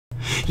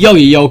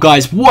Yo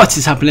guys, what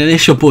is happening?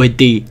 It's your boy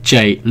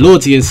DJ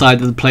Lordsi inside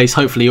of the place.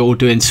 Hopefully you're all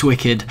doing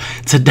swicked.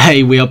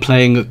 Today we are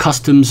playing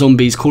Custom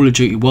Zombies Call of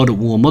Duty World at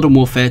War Modern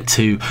Warfare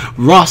 2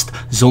 Rust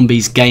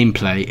Zombies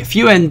gameplay. If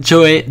you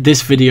enjoy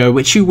this video,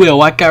 which you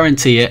will, I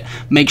guarantee it,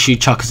 make sure you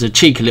chuck us a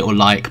cheeky little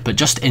like, but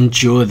just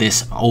enjoy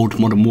this old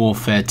Modern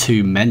Warfare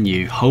 2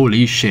 menu.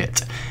 Holy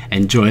shit.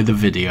 Enjoy the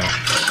video.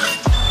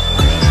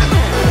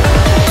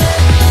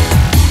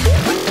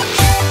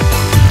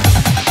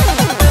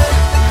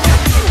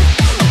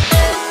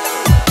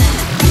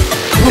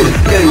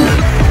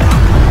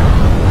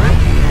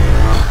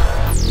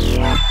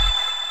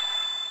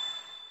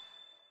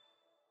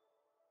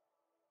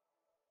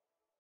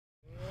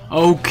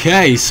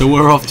 Okay, so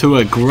we're off to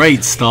a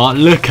great start.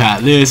 Look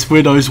at this,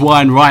 Widow's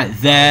Wine right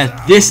there.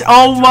 This,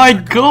 oh my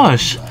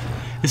gosh,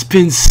 it's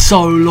been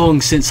so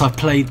long since I've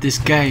played this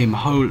game.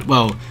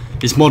 Well,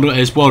 it's World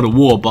of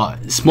War,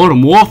 but it's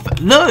Modern Warfare.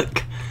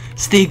 Look,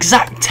 it's the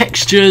exact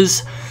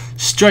textures,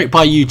 straight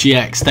by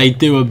UGX. They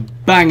do a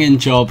banging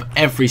job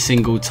every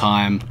single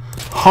time.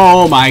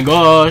 Oh my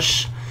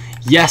gosh,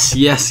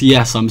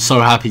 yes, I'm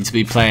so happy to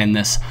be playing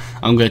this.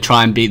 I'm going to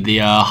try and beat the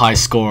high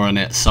score on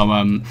it,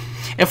 so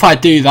if I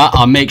do that,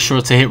 I'll make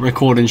sure to hit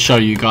record and show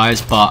you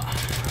guys, but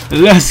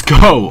let's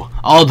go.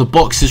 Oh, the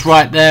box is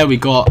right there. We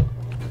got,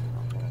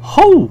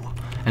 oh,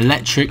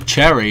 electric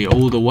cherry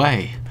all the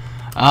way.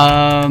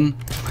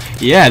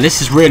 Yeah,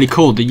 this is really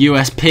cool. The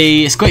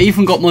USP, it's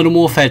even got Modern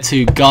Warfare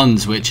 2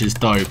 guns, which is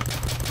dope.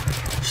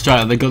 Straight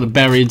up, they got the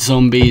buried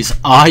zombies.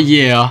 Ah,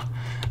 yeah,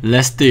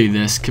 let's do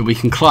this. We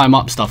can climb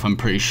up stuff, I'm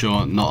pretty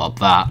sure. Not up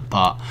that,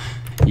 but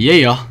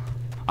yeah.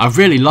 I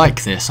really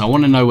like this. I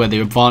want to know where the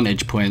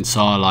advantage points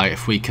are, like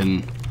if we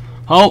can...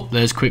 Oh,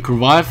 there's quick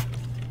revive.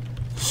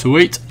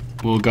 Sweet.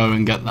 We'll go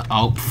and get that.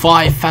 Oh,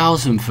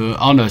 5,000 for...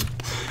 Oh no.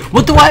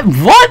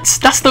 What?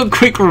 That's not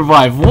quick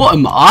revive. What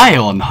am I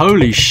on?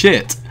 Holy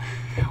shit.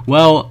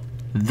 Well,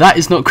 that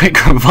is not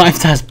quick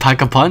revive. That's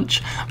pack a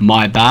punch.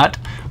 My bad.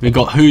 We've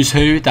got Who's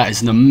Who. That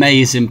is an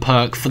amazing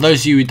perk. For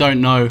those of you who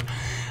don't know,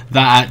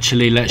 that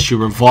actually lets you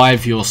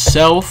revive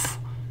yourself.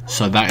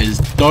 So that is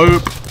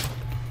dope.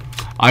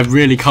 I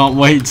really can't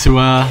wait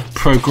to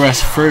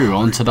progress through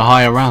onto the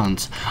higher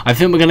rounds. I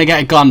think we're going to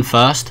get a gun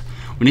first.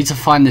 We need to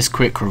find this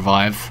quick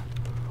revive.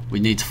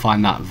 We need to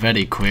find that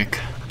very quick.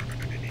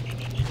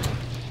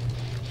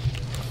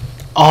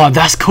 Oh,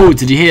 that's cool.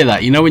 Did you hear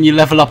that? You know when you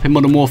level up in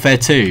Modern Warfare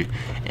 2,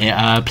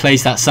 it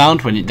plays that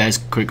sound when there's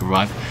quick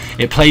revive.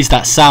 It plays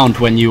that sound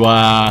when you...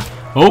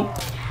 Oh,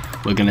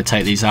 we're going to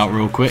take these out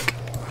real quick.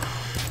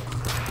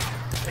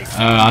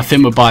 I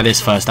think we'll buy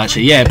this first,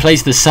 actually. Yeah, it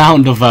plays the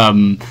sound of...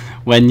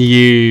 when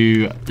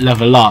you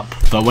level up,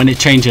 but when it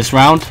changes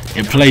round,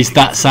 it plays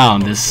that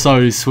sound. It's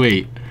so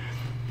sweet.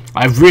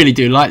 I really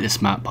do like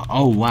this map.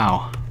 Oh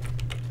wow,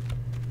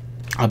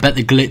 I bet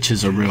the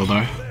glitches are real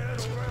though.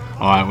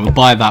 Alright, we'll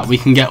buy that. We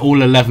can get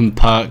all 11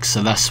 perks,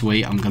 so that's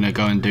sweet. I'm gonna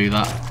go and do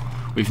that.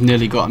 We've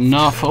nearly got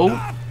enough.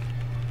 Oh,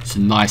 it's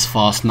a nice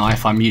fast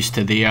knife. I'm used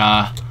to the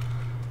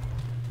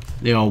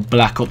old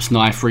Black Ops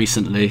knife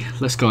recently.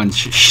 Let's go and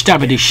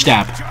stabbity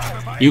stab.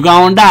 You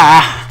gonna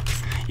die.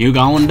 You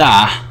gonna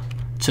die.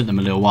 Took them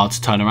a little while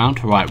to turn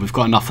around. Right, we've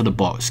got enough of the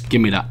box.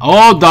 Give me that.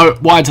 Oh, no.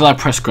 Why did I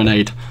press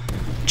grenade?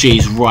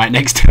 Jeez, right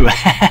next to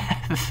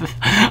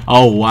it.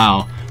 Oh,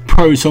 wow.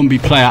 Pro zombie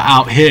player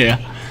out here.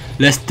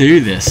 Let's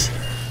do this.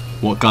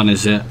 What gun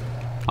is it?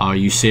 Oh, are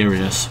you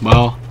serious?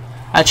 Well,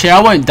 actually,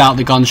 I won't doubt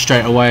the gun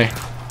straight away.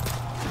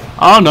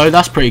 Oh, no,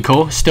 that's pretty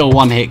cool. Still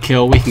one hit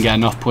kill. We can get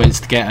enough points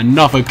to get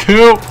another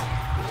kill.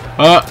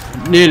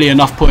 Nearly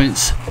enough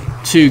points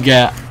to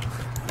get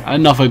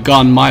another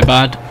gun. My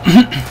bad.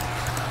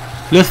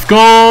 Let's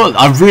go!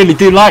 I really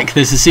do like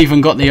this. It's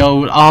even got the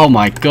old... Oh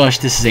my gosh,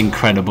 this is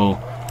incredible.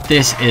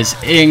 This is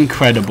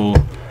incredible.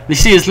 You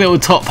see his little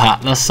top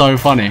hat? That's so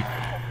funny.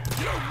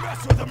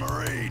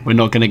 We're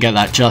not going to get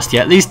that just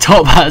yet. These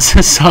top hats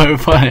are so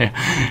funny.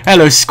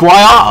 Hello,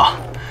 Squire!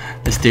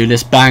 Let's do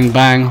this. Bang,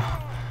 bang.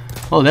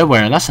 Oh, they're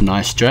wearing... That's a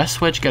nice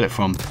dress. Where'd you get it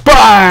from?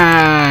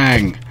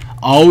 Bang!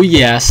 Oh,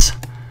 yes.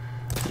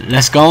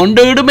 Let's go and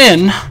do them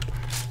in.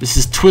 This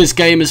is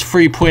TwizzGamers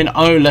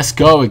 3.0. Let's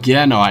go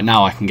again. Alright,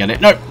 now I can get it.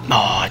 Nope. Oh,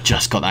 I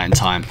just got that in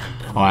time.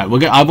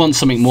 Alright, I want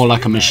something more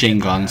like a machine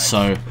gun,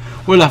 so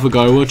we'll have a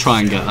go. We'll try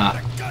and get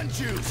that.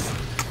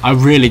 I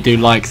really do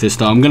like this,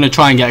 though. I'm going to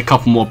try and get a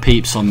couple more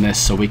peeps on this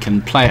so we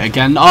can play it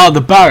again. Oh, the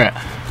Barrett.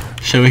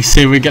 Shall we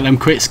see if we get them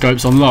quick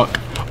scopes on lock?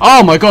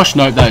 Oh, my gosh.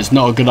 No, that is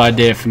not a good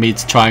idea for me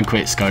to try and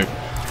quick scope.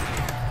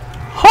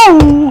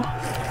 Oh!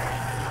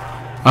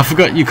 I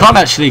forgot. You can't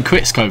actually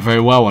quick scope very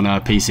well on a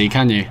PC,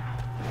 can you?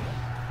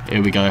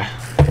 Here we go.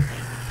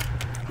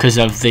 Because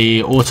of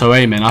the auto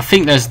aiming, I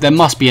think there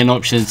must be an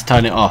option to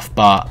turn it off,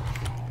 but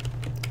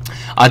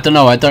I don't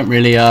know. I don't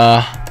really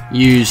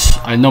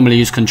I normally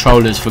use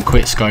controllers for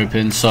quick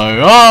scoping.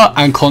 So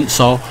and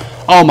console.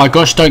 Oh my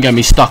gosh! Don't get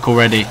me stuck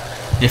already.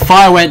 If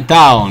I went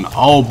down,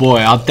 oh boy,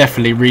 I'll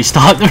definitely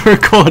restart the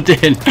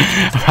recording.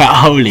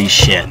 Holy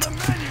shit!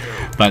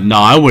 But no,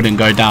 I wouldn't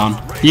go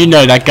down. You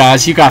know that,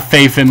 guys. You got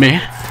faith in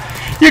me.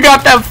 You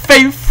got that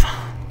faith.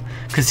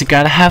 Because you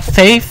gotta have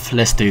faith.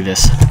 Let's do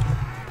this.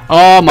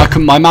 Oh,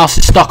 my mouse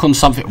is stuck on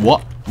something.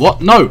 What?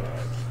 What? No.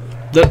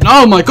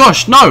 Oh my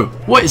gosh, no.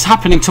 What is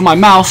happening to my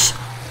mouse?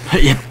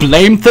 You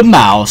blamed the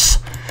mouse.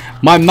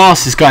 My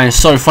mouse is going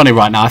so funny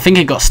right now. I think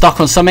it got stuck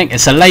on something.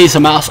 It's a laser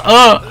mouse.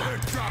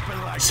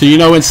 So you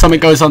know when something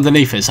goes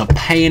underneath it, it's a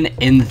pain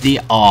in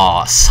the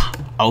arse.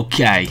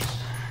 Okay.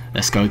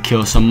 Let's go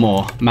kill some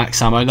more.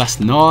 Max ammo, that's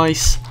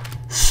nice.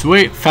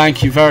 Sweet,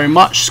 thank you very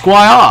much,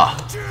 Squire.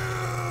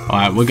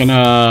 Alright, we're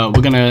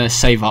gonna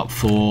save up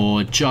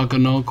for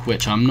Juggernog,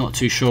 which I'm not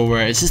too sure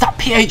where it is. Is that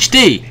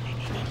PhD?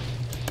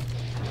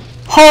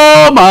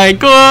 Oh my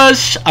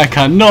gosh! I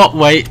cannot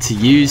wait to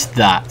use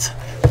that.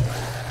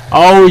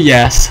 Oh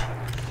yes.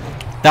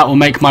 That will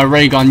make my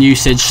ray gun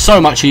usage so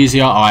much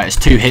easier. Alright, it's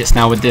 2 hits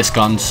now with this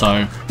gun,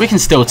 so we can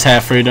still tear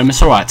through them.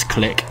 It's alright to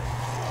click.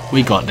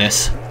 We got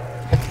this.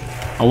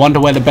 I wonder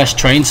where the best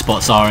train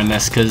spots are in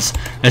this, because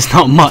there's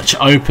not much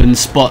open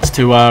spots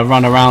to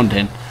run around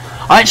in.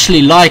 I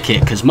actually like it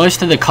because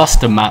most of the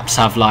custom maps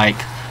have like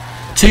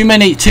too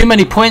many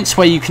points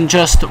where you can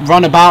just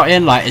run about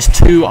in. Like it's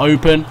too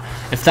open,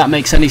 if that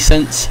makes any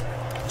sense.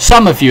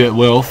 Some of you it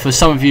will. For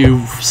some of you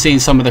who've seen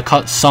some of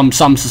the some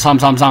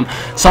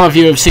of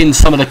you have seen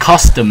some of the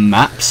custom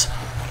maps,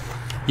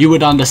 you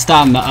would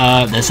understand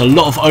that there's a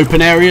lot of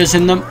open areas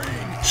in them,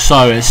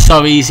 so it's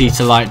so easy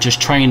to like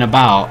just train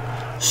about.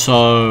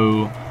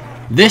 So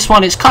this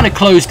one, it's kind of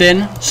closed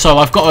in, so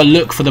I've got to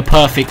look for the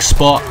perfect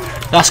spot.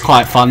 That's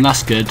quite fun,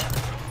 that's good.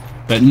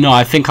 But no,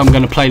 I think I'm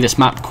going to play this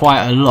map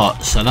quite a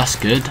lot, so that's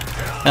good.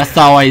 That's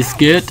always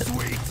good.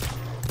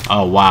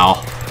 Oh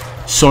wow.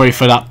 Sorry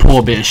for that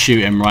poor bit of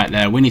shooting right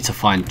there. We need to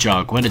find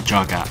Jug. Where the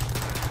Jug at?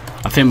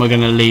 I think we're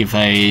going to leave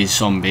a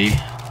zombie.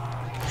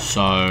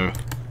 So,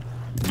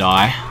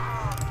 die.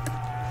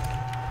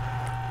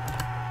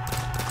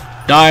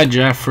 Die,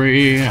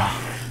 Jeffrey.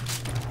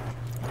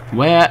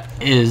 Where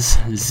is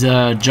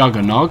the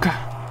Juggernog?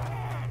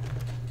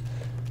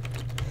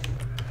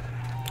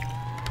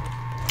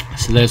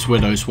 So there's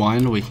Widow's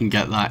Wine. We can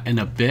get that in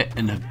a bit.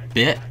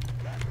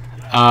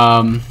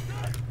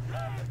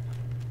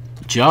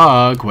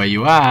 Jug, where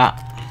you at?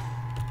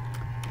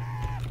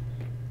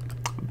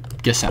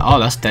 Guess that. Oh,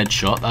 that's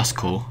Deadshot. That's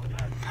cool.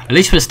 At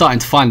least we're starting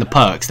to find the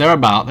perks. They're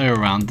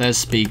around. There's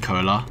Speed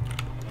Cola.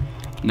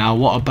 Now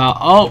what about?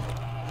 Oh,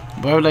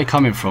 where are they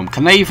coming from?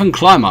 Can they even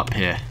climb up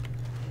here?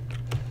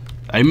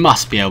 They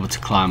must be able to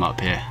climb up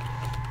here.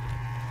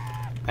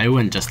 They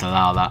wouldn't just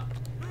allow that.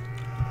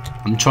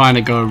 I'm trying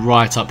to go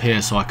right up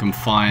here so I can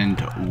find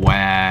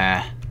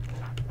where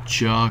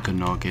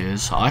Juggernog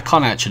is. I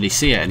can't actually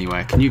see it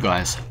anywhere. Can you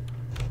guys?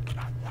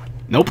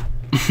 Nope.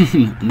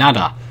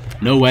 Nada.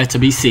 Nowhere to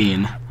be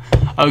seen.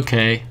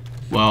 Okay.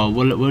 Well,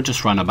 we'll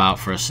just run about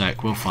for a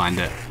sec. We'll find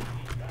it.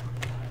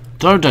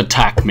 Don't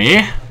attack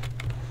me.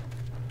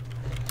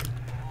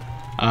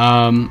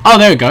 Oh,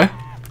 there we go.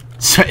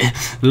 So,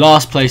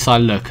 last place I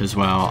look as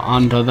well.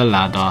 Under the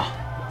ladder.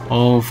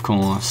 Of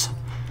course.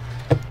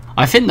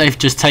 I think they've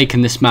just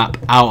taken this map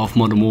out of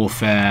Modern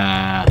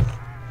Warfare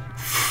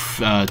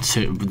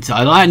 2.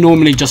 I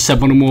normally just said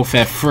Modern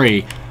Warfare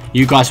 3.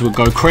 You guys would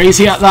go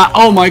crazy at that.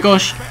 Oh my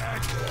gosh.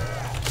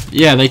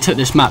 Yeah, they took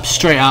this map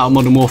straight out of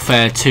Modern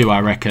Warfare 2, I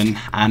reckon.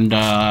 And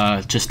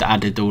just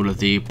added all of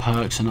the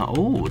perks. And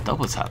oh,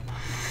 double tap.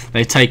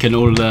 They've taken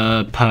all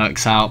the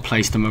perks out,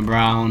 placed them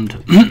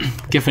around,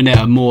 giving it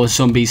a more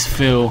zombies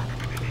feel.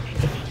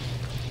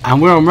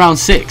 And we're on round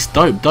 6.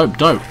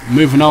 Dope.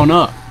 Moving on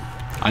up.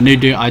 I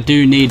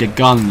do need a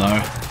gun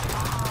though,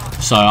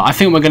 so I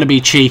think we're gonna be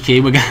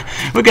cheeky. We're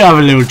gonna have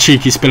a little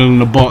cheeky spin on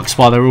the box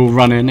while they're all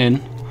running in.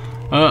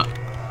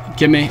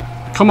 Gimme!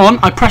 Come on!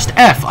 I pressed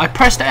F.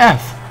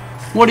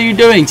 What are you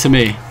doing to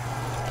me?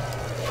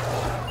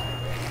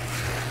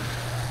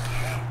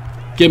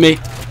 Gimme!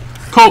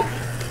 Cool.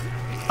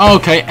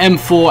 Okay,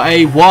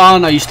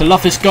 M4A1. I used to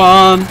love this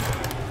gun.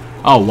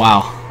 Oh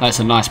wow, that's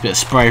a nice bit of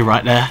spray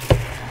right there.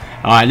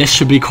 All right, this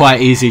should be quite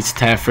easy to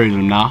tear through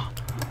them now.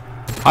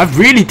 I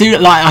really do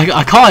like.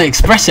 I can't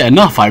express it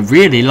enough. I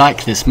really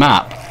like this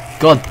map.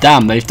 God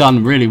damn, they've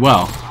done really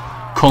well.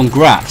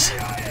 Congrats.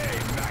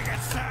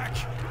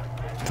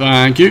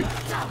 Thank you.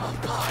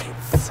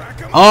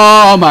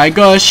 Oh my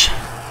gosh.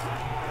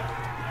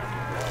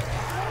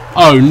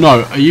 Oh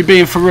no, are you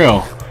being for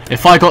real?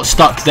 If I got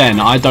stuck then,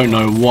 I don't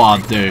know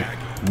what I'd do.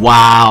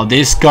 Wow,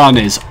 this gun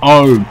is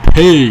OP.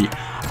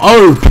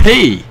 OP.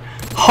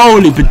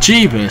 Holy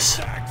bejeebus.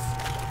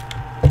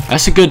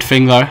 That's a good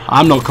thing though.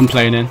 I'm not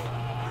complaining.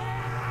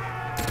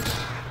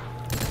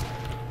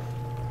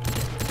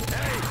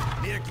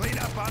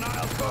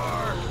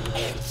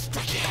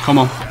 Come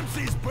on.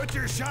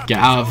 Get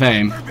out of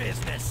aim.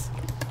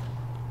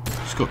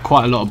 It's got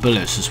quite a lot of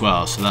bullets as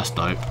well, so that's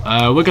dope.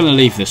 We're going to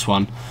leave this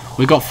one.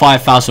 We got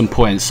 5,000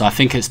 points, so I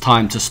think it's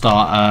time to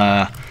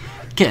start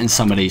getting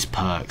some of these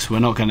perks. We're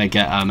not going to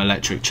get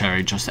Electric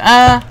Cherry just...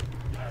 No,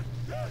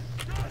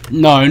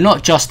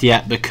 not just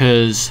yet,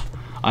 because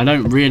I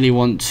don't really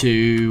want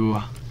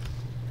to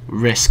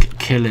risk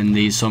killing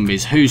these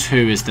zombies. Who's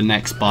Who is the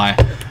next buy,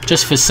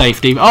 just for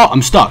safety. Oh,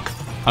 I'm stuck.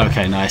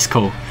 Okay, nice,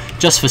 cool.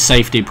 Just for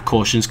safety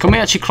precautions. Can we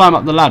actually climb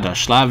up the ladder?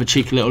 Shall I have a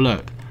cheeky little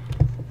look?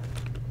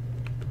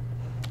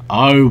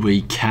 Oh,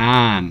 we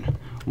can.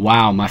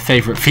 Wow, my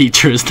favourite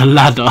feature is the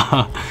ladder.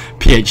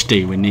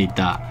 PhD, we need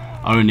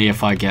that. Only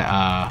if I get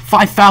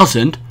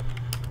 5,000?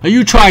 Are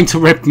you trying to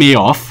rip me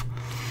off?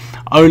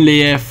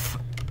 Only if...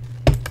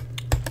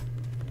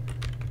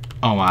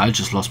 Oh, I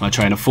just lost my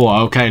train of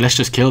thought. Okay, let's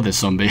just kill this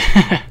zombie.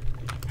 Alright,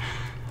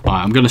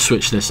 I'm going to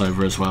switch this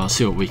over as well.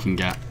 See what we can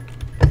get.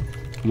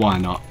 Why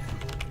not?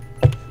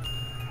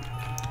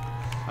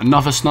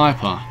 Another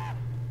sniper.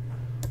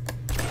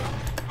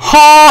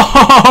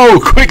 Oh!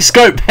 Quick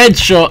scope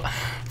headshot.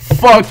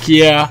 Fuck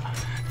yeah.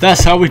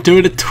 That's how we do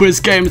it at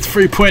TwizzGames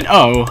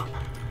 3.0.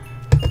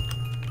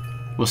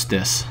 What's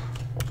this?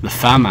 The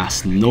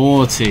FAMAS.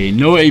 Naughty.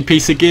 Naughty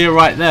piece of gear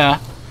right there.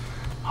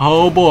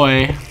 Oh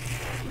boy.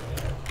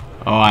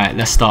 Alright,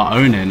 let's start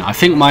owning. I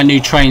think my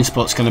new train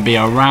spot's going to be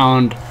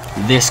around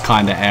this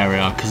kind of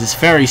area because it's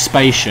very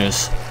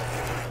spacious.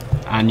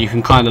 And you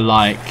can kind of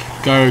like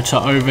go to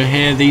over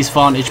here, these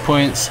vantage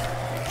points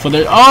for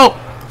the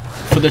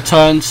for the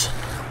turns,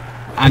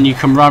 and you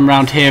can run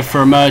around here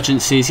for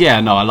emergencies.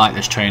 Yeah, no, I like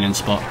this training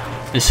spot.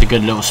 This is a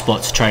good little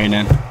spot to train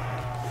in.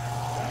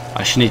 I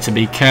just need to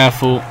be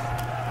careful.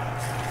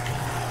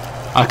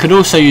 I could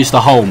also use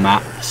the whole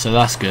map, so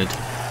that's good.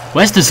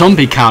 Where's the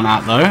zombie count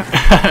at though?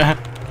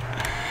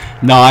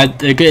 No,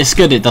 it's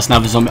good it doesn't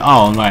have a zombie.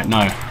 Oh right,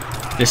 no,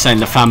 this ain't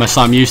the FAMAS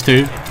I'm used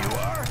to.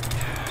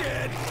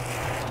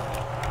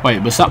 Wait,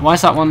 was that? Why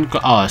is that one?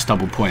 Oh, it's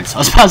double points. I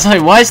was about to say,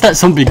 why is that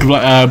zombie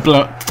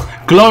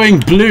glowing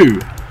blue?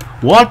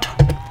 What?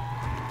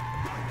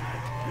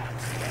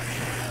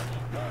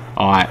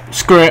 Alright,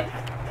 screw it.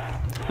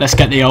 Let's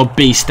get the old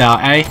beast out,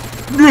 eh?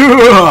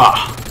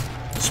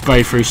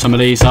 Spray through some of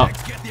these up.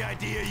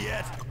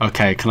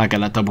 Okay, can I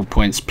get that double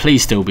points?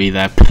 Please still be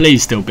there.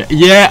 Please still be.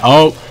 Yeah.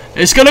 Oh,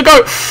 it's gonna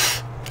go.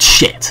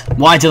 Shit.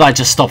 Why did I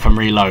just stop and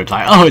reload?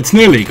 Like, oh, it's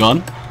nearly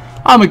gone.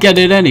 I'ma get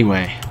it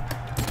anyway.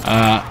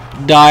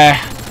 Die.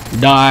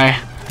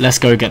 Let's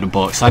go get the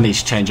box. I need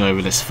to change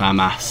over this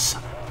FAMAS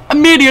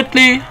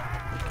immediately.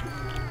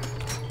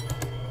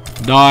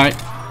 Die.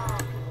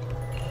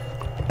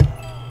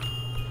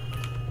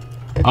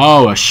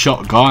 Oh, a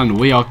shotgun.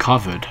 We are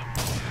covered.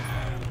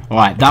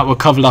 Alright, that will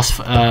cover us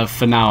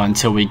for now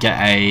until we get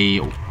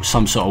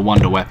some sort of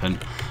wonder weapon.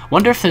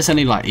 Wonder if there's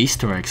any like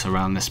Easter eggs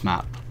around this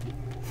map.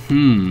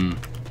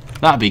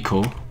 That'd be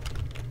cool.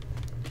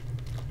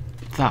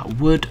 That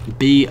would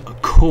be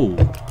cool.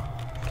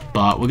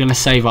 But we're going to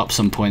save up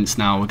some points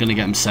now. We're going to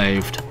get them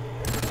saved.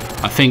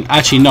 I think,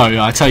 actually no,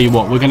 I tell you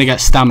what, we're going to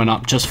get stamina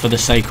up just for the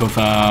sake of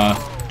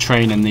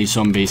training these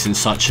zombies in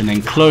such an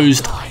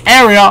enclosed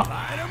area.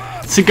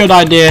 It's a good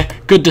idea.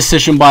 Good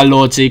decision by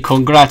Lordsi.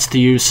 Congrats to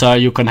you, sir.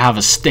 You can have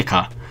a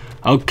sticker.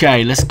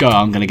 Okay, let's go.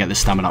 I'm going to get the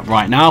stamina up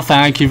right now.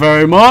 Thank you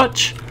very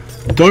much.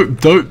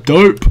 Dope.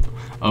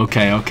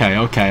 Okay.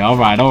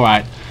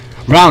 Alright.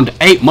 Round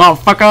 8,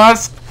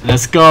 motherfuckers.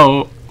 Let's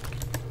go.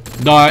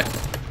 Die.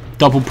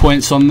 Double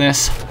points on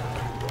this.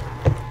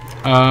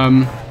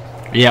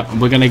 Yep,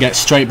 we're going to get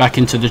straight back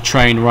into the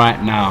train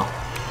right now.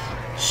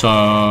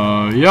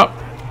 So, yep.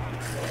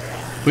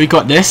 We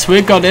got this.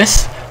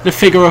 The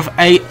figure of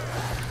 8.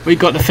 We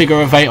got the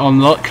figure of 8 on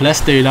lock. Let's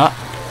do that.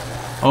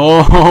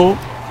 Oh,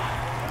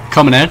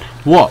 coming in.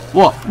 What?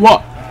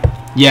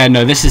 Yeah,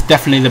 no, this is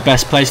definitely the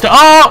best place to.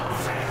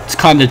 Oh, it's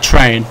kind of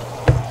train.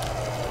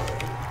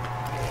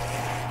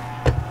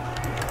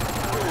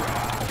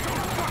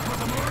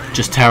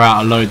 Just tear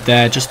out a load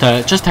there, just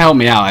to help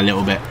me out a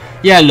little bit.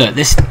 Yeah, look,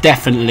 this is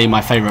definitely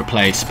my favourite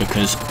place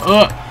because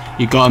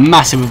you got a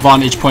massive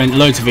advantage point,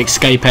 loads of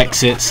escape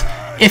exits.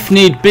 If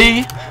need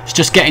be, it's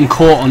just getting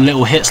caught on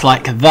little hits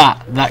like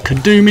that. That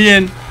could do me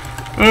in.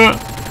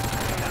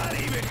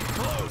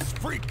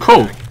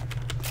 Cool.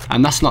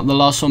 And that's not the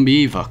last zombie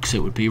either, because it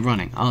would be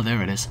running. Oh,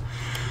 there it is.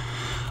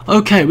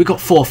 Okay, we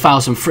got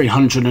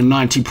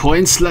 4,390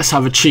 points. Let's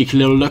have a cheeky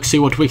little look, see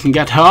what we can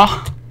get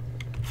her.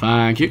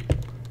 Thank you.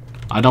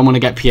 I don't want to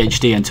get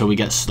PhD until we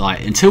get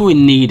until we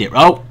need it.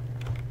 Oh,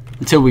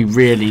 until we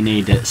really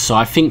need it. So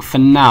I think for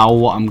now,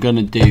 what I'm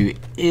gonna do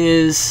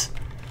is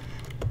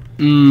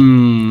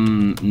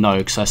no,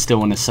 because I still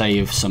want to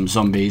save some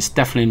zombies.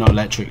 Definitely not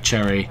electric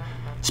cherry.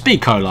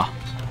 Speed cola,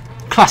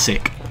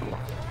 classic.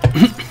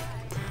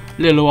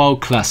 Little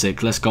old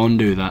classic. Let's go and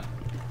do that.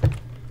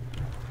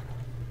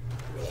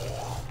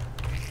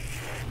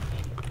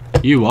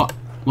 You what?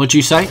 What'd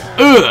you say?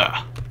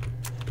 Ugh!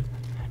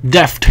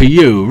 Death to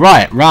you.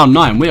 Right, round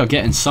 9. We are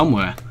getting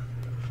somewhere.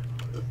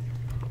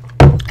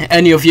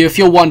 Any of you, if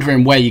you're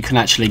wondering where you can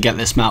actually get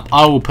this map,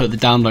 I will put the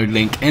download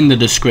link in the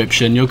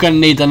description. You're going to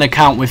need an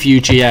account with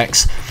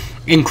UGX.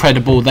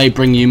 Incredible. They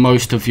bring you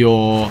most of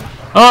your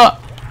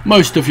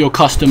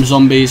custom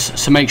zombies.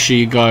 So make sure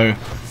you go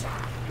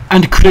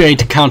and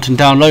create an account and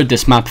download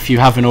this map if you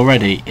haven't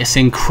already. It's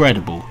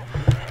incredible.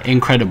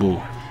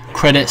 Incredible.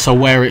 Credits are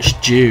where it's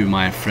due,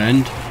 my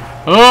friend.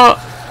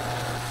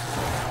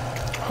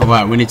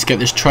 Alright, we need to get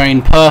this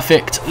train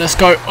perfect. Let's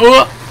go.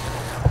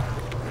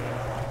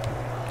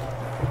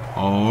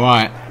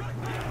 Alright.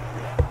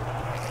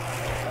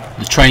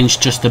 The train's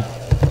just a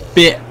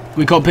bit...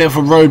 We got a bit of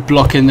a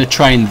roadblock in the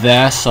train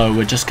there, so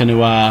we're just gonna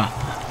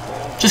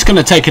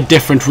take a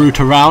different route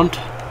around.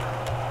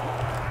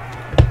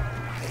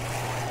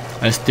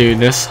 Let's do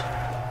this.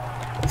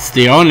 It's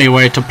the only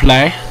way to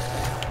play.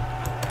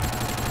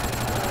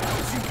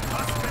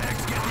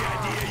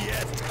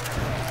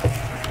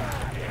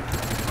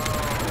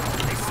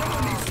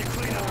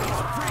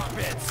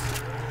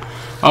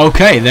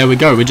 Okay, there we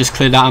go. We just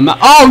cleared out a map.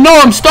 Oh no,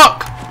 I'm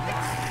stuck!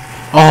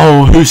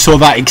 Oh, who saw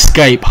that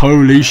escape?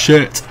 Holy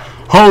shit.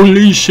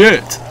 Holy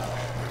shit.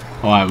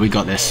 Alright, we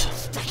got this.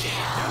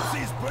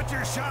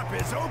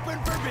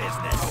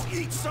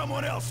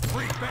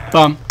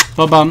 Bum,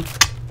 ba bum,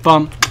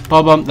 bum,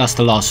 ba bum. That's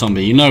the last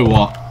zombie. You know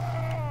what?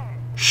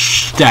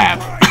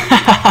 Stab.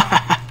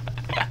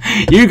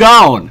 You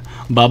gone.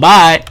 Bye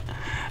bye.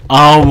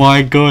 Oh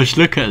my gosh,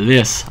 look at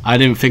this. I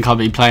didn't think I'd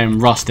be playing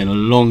Rust in a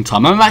long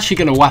time. I'm actually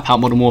going to whap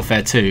out Modern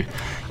Warfare 2.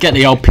 Get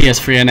the old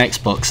PS3 and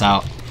Xbox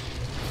out.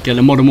 Get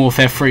the Modern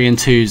Warfare 3 and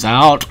 2s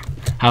out.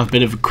 Have a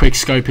bit of a quick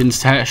scoping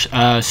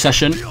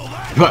session.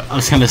 I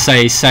was going to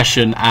say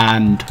session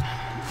and...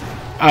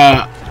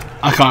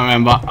 I can't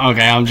remember.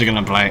 Okay, I'm just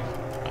going to play.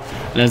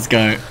 Let's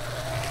go.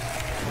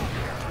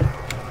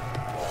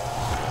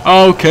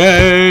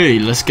 Okay,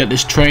 let's get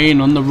this train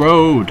on the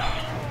road.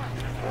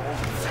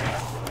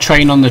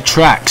 Train on the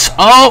tracks.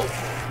 Oh!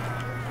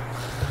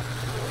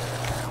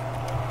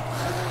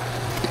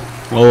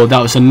 Oh, that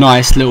was a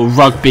nice little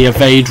rugby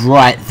evade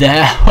right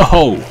there.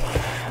 Oh,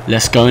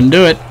 let's go and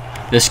do it.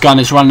 This gun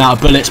is running out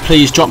of bullets.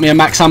 Please drop me a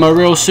max ammo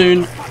real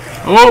soon.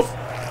 Oh!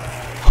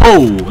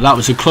 Oh, that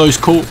was a close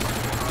call.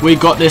 We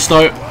got this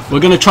though. We're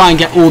going to try and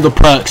get all the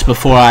perks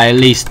before I at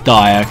least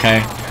die,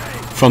 okay?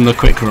 From the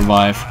quick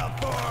revive.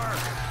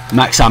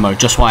 Max ammo,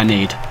 just what I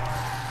need.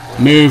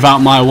 Move out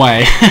my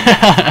way.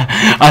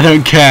 I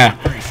don't care.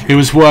 It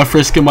was worth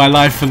risking my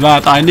life for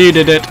that. I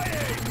needed it.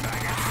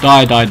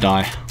 Die, die,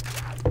 die.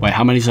 Wait,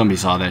 how many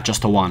zombies are there?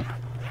 Just a one.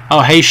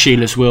 Oh, hey,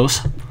 Sheila's Wheels.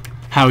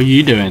 How are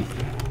you doing?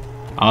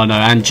 Oh, no,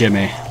 and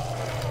Jimmy.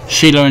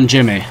 Sheila and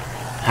Jimmy.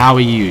 How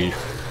are you?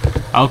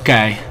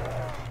 Okay.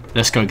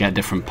 Let's go get a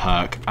different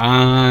perk.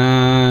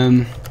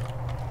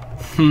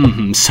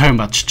 So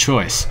much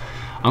choice.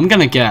 I'm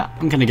gonna get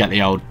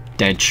the old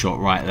dead shot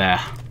right there.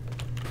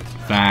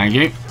 Thank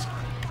you.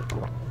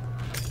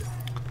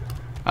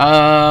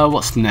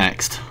 What's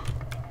next?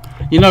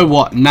 You know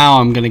what? Now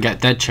I'm gonna get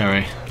dead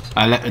cherry.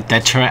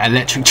 Dead cherry,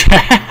 electric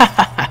cherry.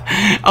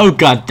 Oh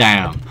god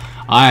damn!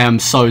 I am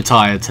so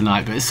tired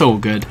tonight, but it's all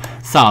good.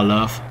 It's our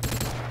love.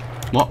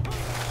 What?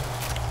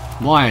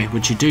 Why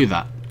would you do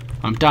that?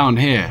 I'm down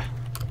here.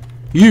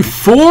 You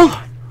fool!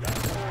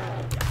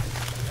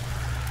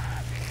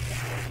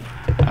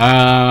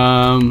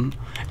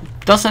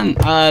 Doesn't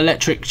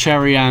electric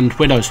cherry and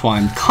widow's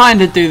wine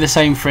kind of do the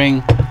same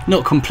thing?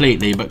 Not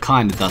completely, but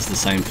kind of does the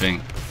same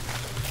thing.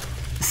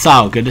 It's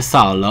all good, it's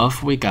all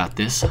love. We got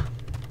this.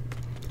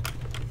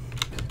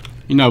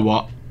 You know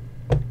what?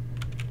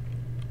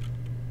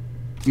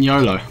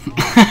 YOLO.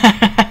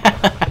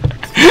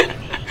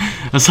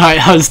 That's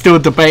right, I was still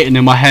debating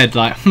in my head,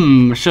 like,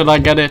 should I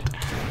get it?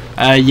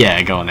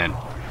 Yeah, go on then.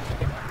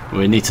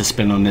 We need to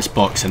spin on this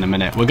box in a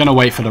minute. We're going to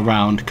wait for the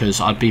round,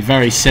 because I'd be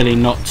very silly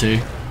not to.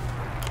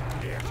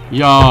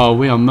 Yo,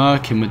 we are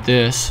murking with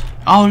this.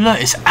 Oh, look,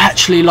 it's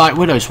actually like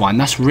widow's wine.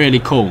 That's really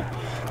cool.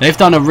 They've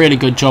done a really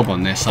good job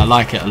on this. I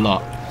like it a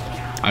lot.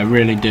 I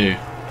really do.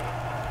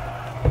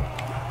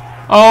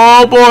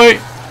 Oh, boy.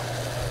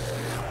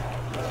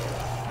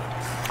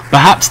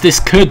 Perhaps this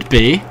could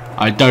be,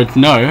 I don't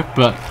know,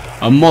 but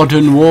a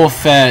Modern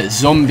Warfare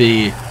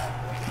zombie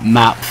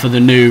map for the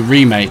new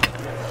remake.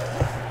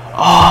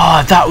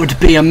 Oh, that would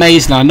be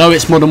amazing. I know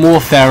it's Modern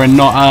Warfare and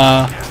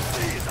not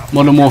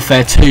Modern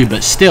Warfare 2,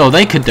 but still,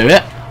 they could do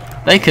it.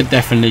 They could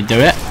definitely do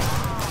it.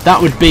 That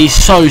would be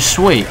so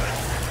sweet.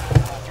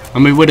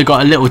 And we would have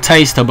got a little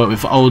taster, but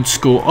with old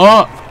school.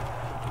 Oh,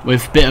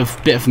 with bit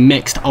of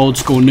mixed old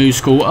school, new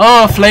school.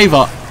 Oh,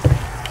 flavour.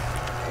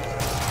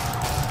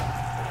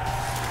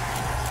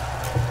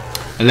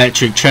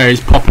 Electric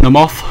cherries popping them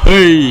off.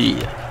 Hey.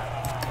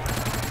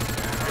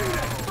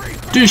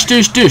 Dish,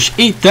 dish, dish.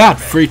 Eat that,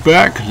 freak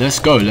bag. Let's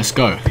go, let's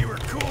go.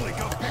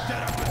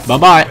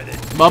 Bye-bye.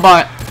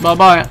 Bye-bye.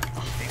 Bye-bye.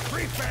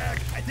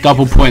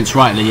 Double points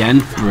right at the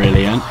end.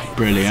 Brilliant.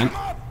 Brilliant.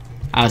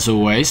 As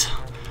always.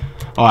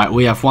 Alright,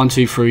 we have 1,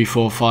 2, 3,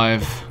 4,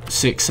 5,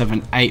 6,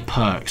 7, 8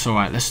 perks.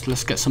 Alright,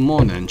 let's get some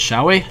more then,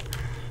 shall we?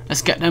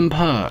 Let's get them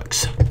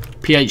perks.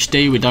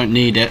 PhD, we don't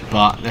need it,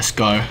 but let's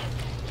go.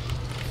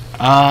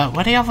 Where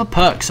are the other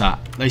perks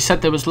at? They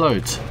said there was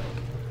loads.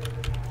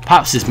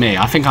 Perhaps it's me.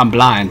 I think I'm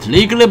blind.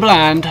 Legally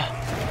blind.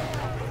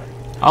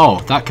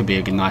 Oh, that could be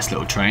a nice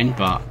little train,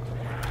 but...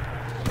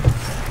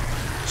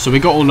 So we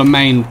got all the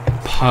main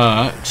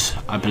perks,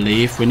 I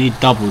believe. We need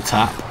double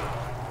tap.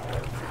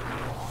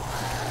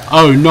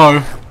 Oh,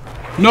 no.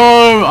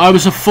 No, I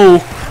was a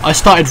fool. I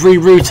started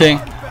rerouting.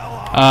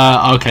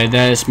 Okay,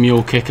 there's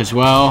mule kick as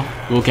well.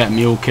 We'll get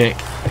mule kick.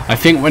 I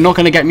think we're not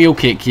going to get mule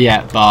kick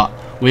yet, but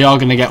we are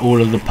going to get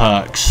all of the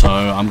perks, so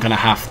I'm going to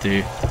have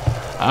to.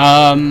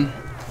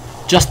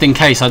 Just in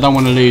case, I don't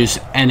want to lose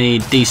any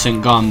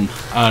decent gun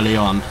early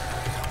on.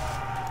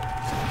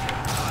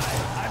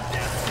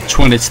 Just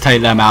wanted to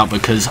take them out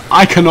because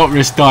I cannot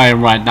risk dying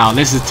right now.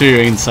 This is too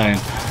insane.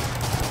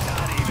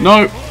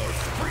 No.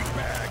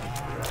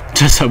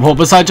 Just, what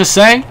was I just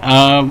saying?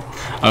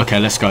 Okay,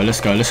 let's go.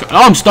 Oh,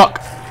 I'm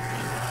stuck.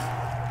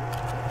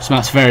 This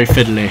map's very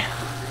fiddly.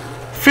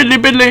 Fiddly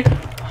biddly.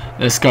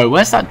 Let's go.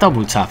 Where's that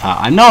double tap at?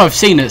 I know I've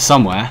seen it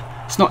somewhere.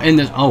 It's not in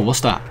the... Oh,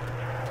 what's that?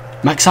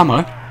 Max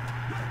ammo?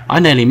 I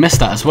nearly missed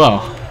that as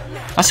well.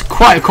 That's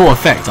quite a cool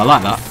effect. I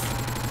like that.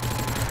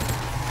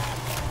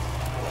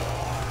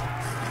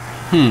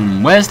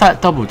 Where's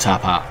that double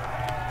tap at?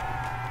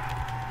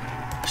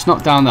 It's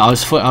not down there. I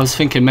was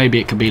thinking maybe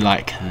it could be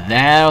like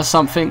there or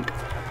something.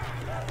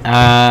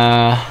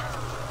 I'm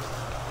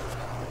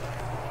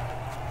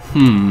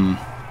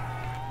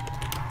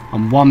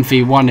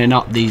 1v1ing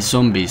up these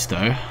zombies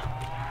though.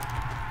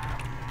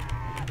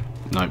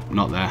 Nope,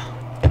 not there.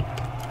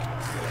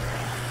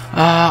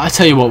 I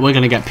tell you what, we're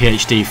gonna get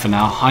PhD for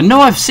now. I know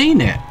I've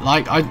seen it.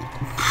 Like,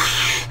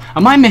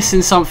 am I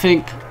missing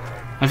something?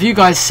 Have you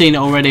guys seen it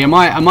already? Am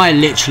I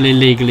literally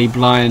legally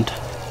blind?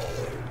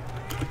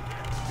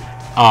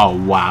 Oh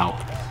wow.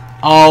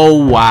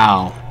 Oh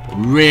wow.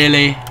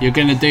 Really? You're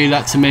gonna do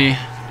that to me?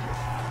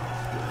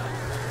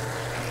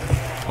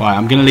 Right,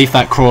 I'm gonna leave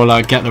that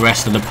crawler, get the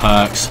rest of the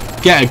perks,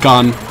 get a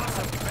gun.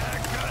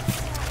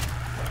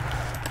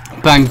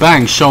 Bang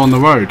bang, show on the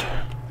road.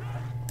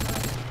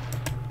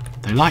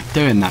 They like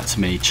doing that to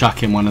me,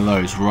 chucking one of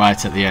those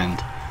right at the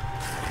end.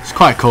 It's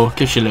quite cool,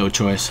 gives you a little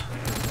choice.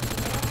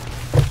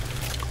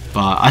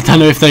 But I don't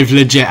know if they've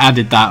legit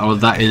added that or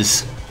that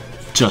is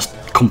just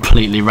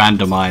completely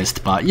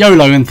randomized. But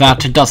YOLO in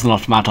that, it does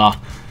not matter.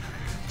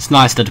 It's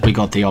nice that we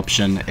got the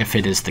option if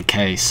it is the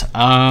case.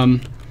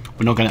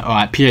 We're not gonna...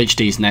 Alright,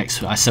 PhD's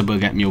next. I said we'll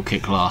get Mule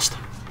Kick last.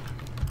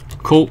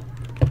 Cool.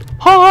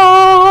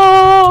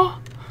 Ha!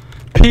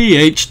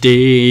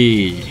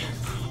 PhD.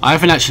 I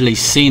haven't actually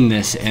seen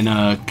this in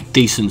a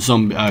decent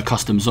zombie,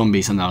 custom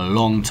zombies in a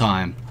long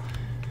time.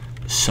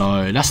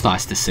 So that's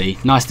nice to see.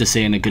 Nice to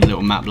see in a good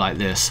little map like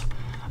this.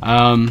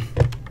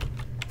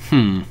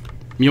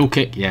 Mule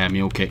Kick? Yeah,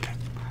 Mule Kick.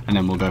 And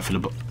then we'll go for the...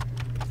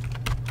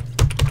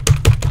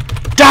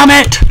 Damn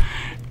it!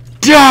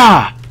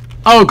 Duh!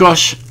 Oh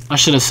gosh. I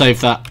should have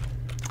saved that.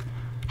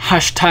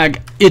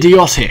 Hashtag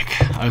idiotic.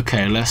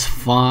 Okay, let's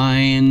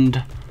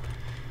find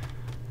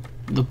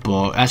the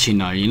book. Actually,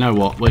 no. You know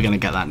what? We're going to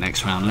get that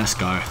next round. Let's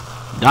go.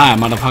 Die,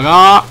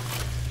 motherfucker!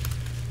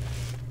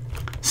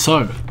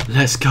 So,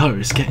 let's go.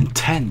 It's getting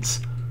tense.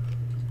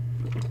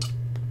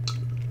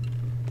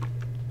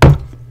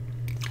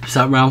 Is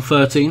that round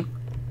 13?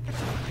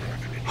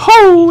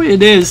 Oh,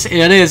 it is.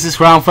 It is. It's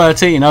round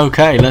 13.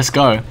 Okay, let's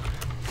go.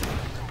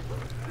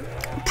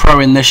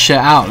 Proing this shit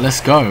out.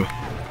 Let's go.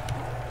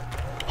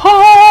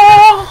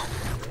 Ah!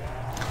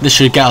 This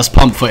should get us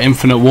pumped for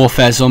Infinite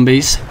Warfare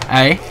Zombies,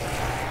 eh?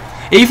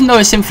 Even though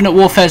it's Infinite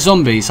Warfare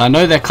Zombies, I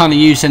know they're kind of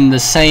using the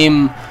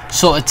same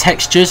sort of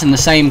textures and the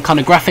same kind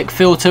of graphic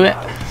feel to it.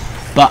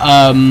 But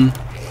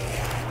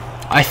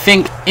I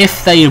think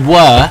if they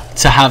were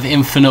to have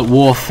Infinite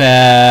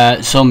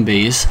Warfare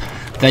Zombies,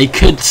 they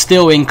could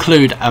still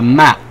include a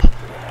map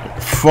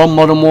from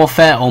Modern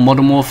Warfare or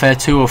Modern Warfare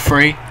 2 or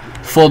 3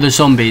 for the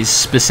zombies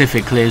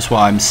specifically, is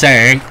what I'm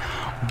saying.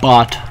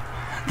 But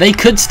they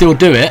could still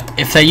do it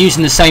if they're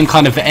using the same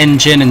kind of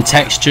engine and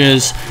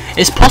textures.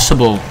 It's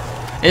possible.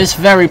 It's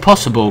very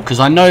possible, because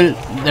I know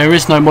there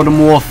is no Modern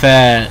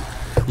Warfare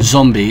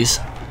Zombies,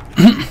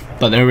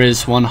 but there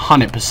is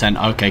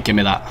 100%. Okay, give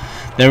me that.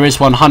 There is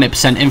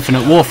 100%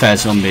 Infinite Warfare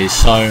Zombies.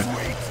 So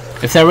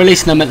if they're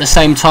releasing them at the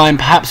same time,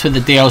 perhaps with the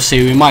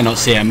DLC, we might not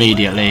see it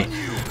immediately.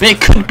 But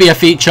it could be a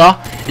feature.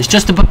 It's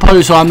just a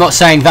proposal. I'm not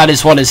saying that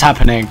is what is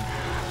happening.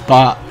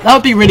 But that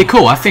would be really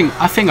cool. I think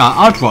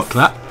I'd rock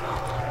that.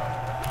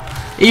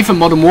 Even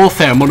Modern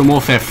Warfare and Modern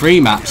Warfare 3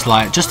 maps,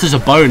 like, just as a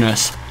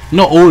bonus.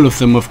 Not all of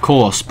them, of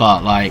course,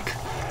 but, like,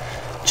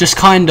 just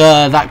kind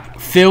of that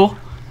feel.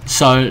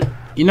 So,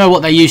 you know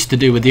what they used to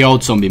do with the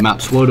old zombie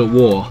maps, World at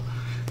War?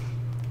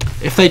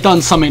 If they'd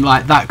done something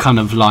like that kind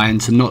of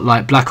lines, and not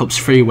like Black Ops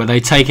 3, where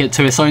they take it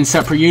to its own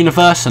separate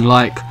universe, and,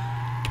 like,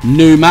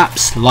 new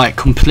maps, like,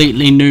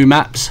 completely new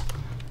maps,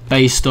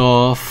 based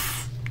off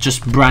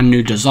just brand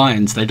new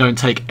designs. They don't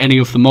take any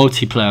of the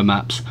multiplayer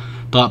maps,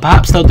 but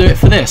perhaps they'll do it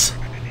for this.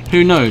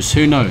 Who knows?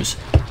 Who knows?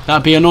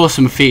 That'd be an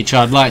awesome feature.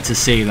 I'd like to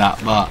see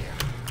that, but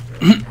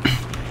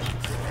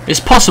it's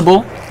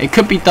possible. It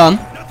could be done.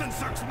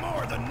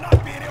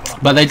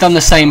 But they've done the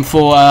same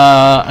for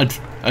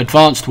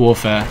Advanced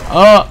Warfare.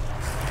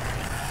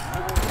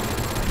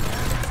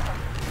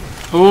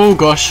 Oh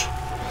gosh.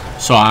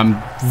 So I'm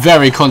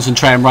very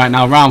concentrating right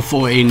now. Round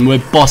 14. We're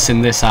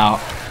bossing this out.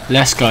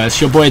 Let's go.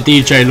 It's your boy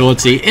DJ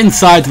Lordsi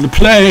inside the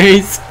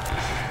place.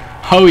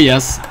 Oh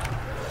yes.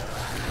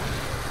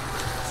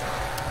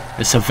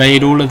 Let's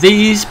evade all of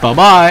these. Bye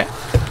bye.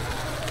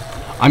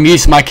 I'm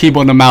using my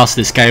keyboard and mouse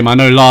this game. I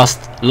know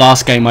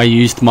last game I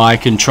used my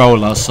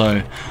controller,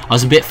 so I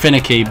was a bit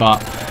finicky, but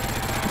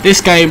this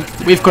game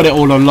we've got it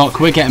all on lock.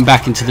 We're getting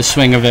back into the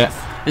swing of it.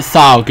 It's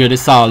all good,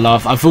 it's all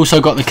love. I've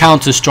also got the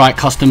Counter-Strike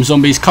custom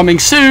zombies coming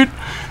soon,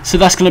 so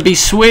that's going to be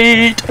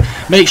sweet.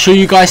 Make sure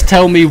you guys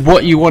tell me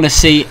what you want to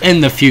see in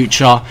the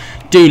future.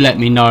 Do let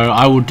me know.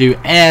 I will do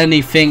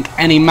anything,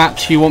 any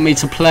maps you want me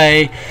to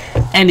play,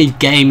 any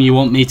game you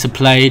want me to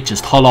play.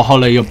 Just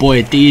holla your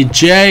boy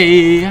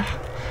DJ,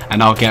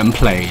 and I'll get them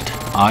played.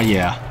 Oh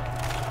yeah.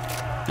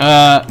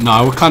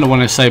 No, I kind of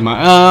want to save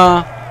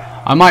my.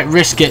 I might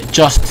risk it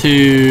just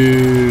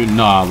to.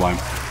 No, I won't.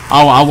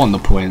 I want the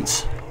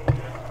points.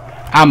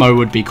 Ammo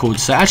would be cool to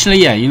say. Actually,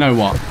 yeah. You know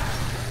what?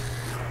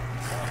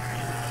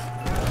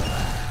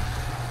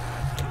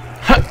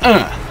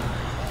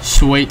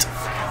 Sweet.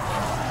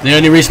 The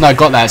only reason I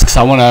got that is because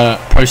I want to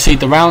proceed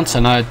the rounds,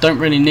 and I don't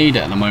really need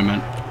it at the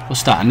moment.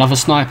 What's that? Another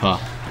sniper?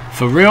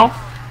 For real?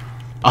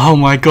 Oh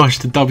my gosh,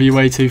 the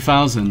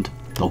WA2000.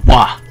 The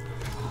what?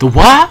 The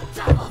what?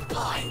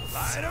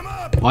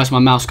 Why is my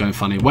mouse going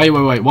funny? Wait.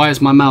 Why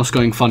is my mouse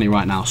going funny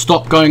right now?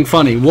 Stop going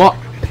funny. What?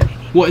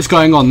 What is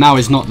going on? Now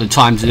is not the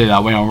time to do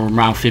that. We're on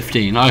round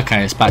 15.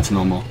 Okay, it's back to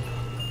normal.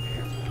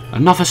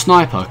 Another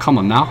sniper. Come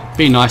on now.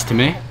 Be nice to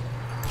me.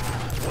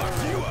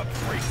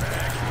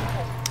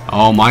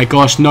 Oh my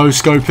gosh, no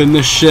scoping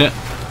this shit.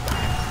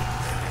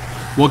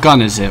 What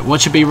gun is it? What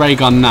should be ray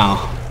gun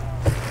now?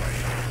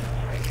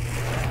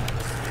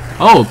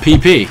 Oh,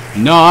 PP.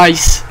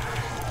 Nice.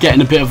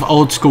 Getting a bit of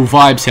old school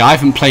vibes here. I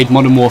haven't played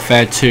Modern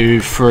Warfare 2,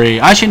 3.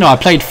 Actually, no, I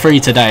played 3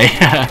 today.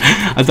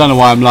 I don't know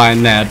why I'm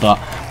lying there, but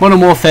Modern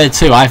Warfare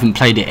 2, I haven't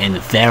played it in a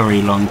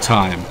very long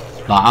time.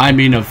 Like, I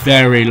mean a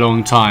very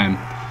long time.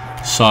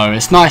 So,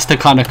 it's nice to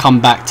kind of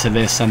come back to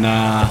this and,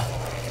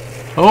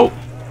 oh.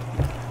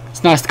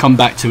 It's nice to come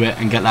back to it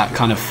and get that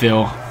kind of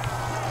feel.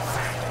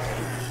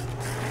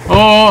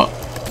 Oh!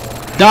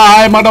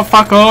 Die,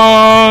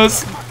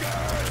 motherfuckers!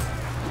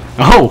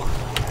 Oh!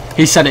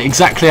 He said it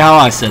exactly how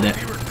I said it.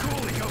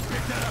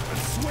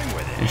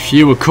 If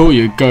you were cool,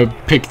 you'd go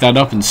pick that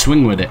up and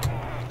swing with it.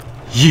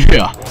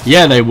 Yeah!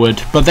 Yeah, they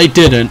would, but they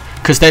didn't,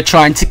 because they're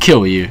trying to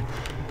kill you.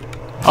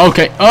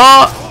 Okay.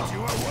 Oh!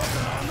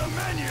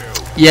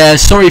 Yeah,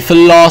 sorry for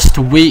last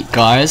week,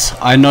 guys.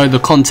 I know the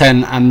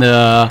content and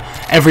the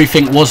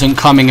everything wasn't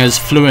coming as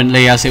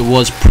fluently as it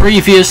was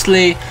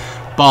previously,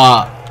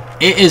 but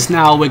it is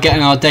now. We're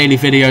getting our daily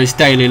videos,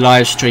 daily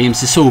live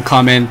streams. It's all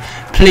coming.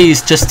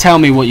 Please just tell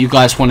me what you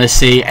guys want to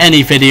see.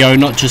 Any video,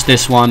 not just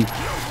this one,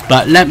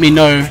 but let me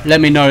know. Let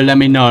me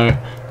know.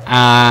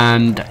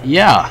 And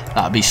yeah,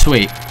 that'd be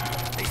sweet.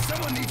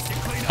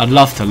 I'd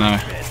love to know.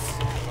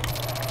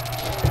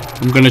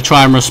 I'm going to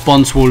try and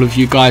respond to all of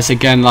you guys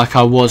again like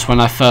I was when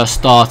I first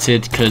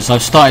started, because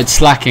I've started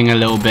slacking a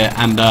little bit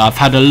and I've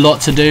had a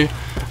lot to do,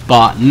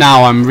 but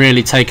now I'm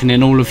really taking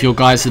in all of your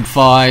guys'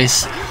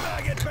 advice,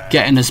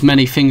 getting as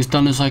many things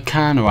done as I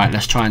can. Alright,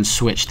 let's try and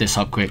switch this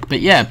up quick.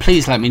 But yeah,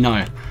 please let me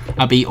know.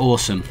 That'd be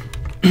awesome.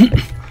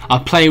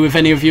 I'll play with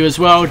any of you as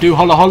well. Do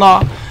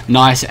holla.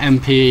 Nice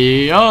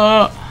MP.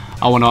 I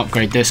want to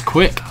upgrade this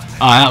quick.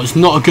 That was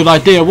not a good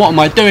idea. What am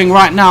I doing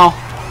right now?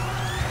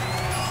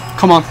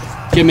 Come on.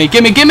 Gimme.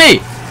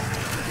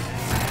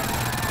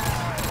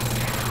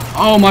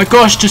 Oh my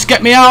gosh, just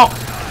get me out.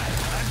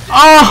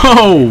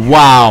 Oh,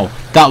 wow.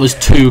 That was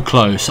too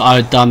close. I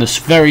had done this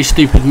very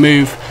stupid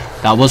move.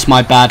 That was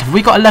my bad. Have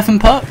we got 11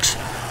 perks?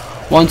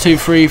 1, 2,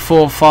 3,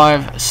 4,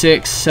 5,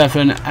 6,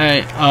 7, 8.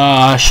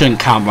 I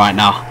shouldn't count right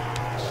now.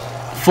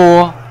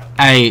 4,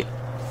 8,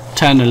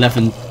 10,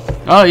 11.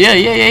 Oh,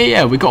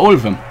 yeah. We got all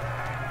of them.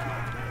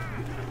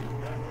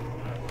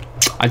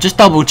 I just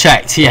double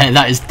checked. Yeah,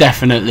 that is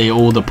definitely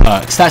all the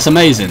perks. That's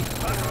amazing.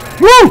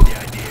 Woo!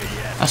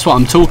 That's what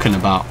I'm talking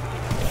about.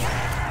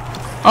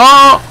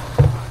 Oh!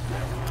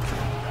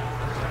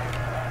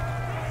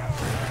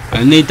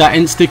 I need that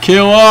insta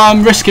kill. Oh,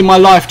 I'm risking my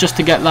life just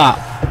to get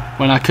that,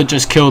 when I could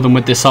just kill them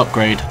with this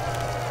upgrade.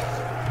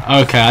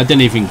 Okay, I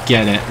didn't even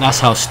get it.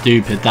 That's how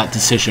stupid that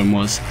decision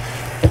was.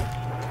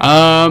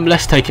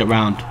 Let's take it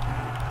round.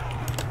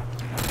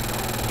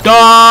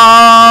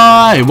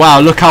 Die! Wow,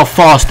 look how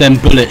fast them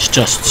bullets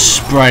just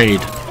sprayed.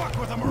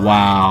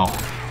 Wow.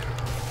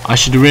 I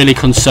should really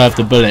conserve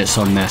the bullets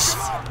on this,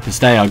 because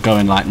they are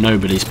going like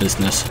nobody's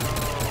business.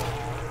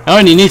 It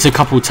only needs a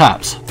couple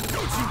taps.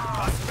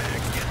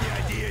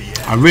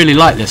 I really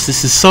like this.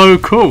 This is so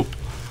cool.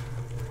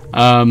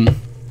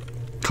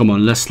 Come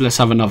on, let's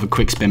have another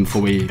quick spin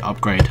before we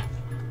upgrade.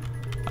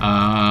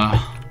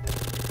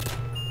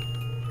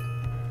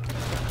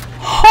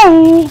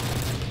 Oh,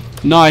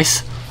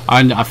 nice.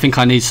 I think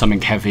I need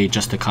something heavy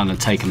just to kind of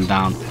take him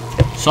down.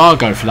 So I'll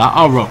go for that.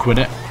 I'll rock with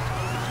it.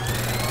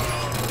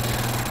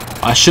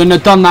 I shouldn't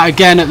have done that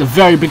again at the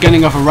very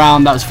beginning of a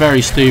round. That was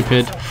very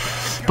stupid.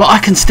 But I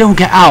can still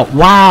get out.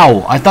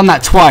 Wow. I've done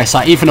that twice.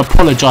 I even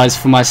apologized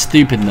for my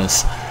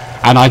stupidness.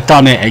 And I've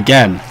done it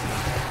again.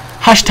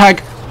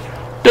 Hashtag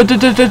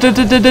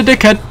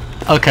dickhead.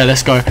 Okay,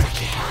 let's go.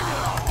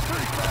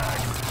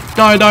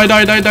 Die, die,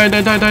 die, die, die,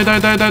 die, die, die, die,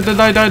 die, die,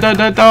 die, die, die,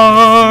 die,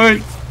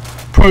 die.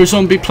 Pro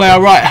zombie player,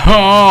 right?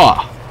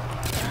 Ha!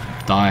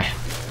 Die.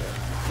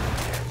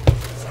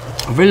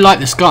 I really like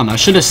this gun. I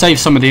should have saved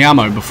some of the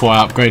ammo before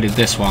I upgraded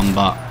this one,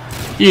 but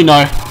you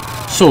know,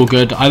 it's all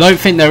good. I don't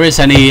think there is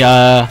any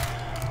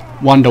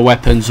wonder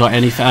weapons or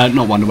anything.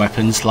 Not wonder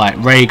weapons,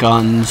 like ray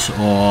guns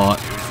or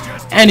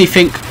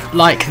anything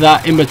like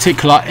that in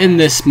particular in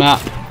this map.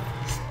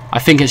 I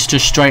think it's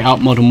just straight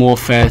up Modern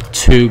Warfare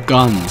 2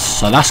 guns,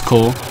 so that's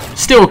cool.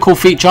 Still a cool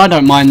feature, I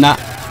don't mind that.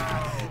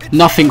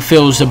 Nothing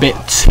feels a bit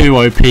too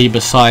OP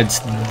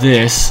besides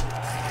this.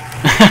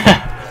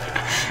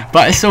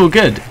 But it's all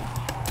good.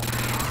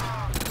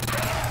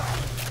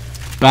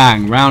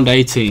 Bang, round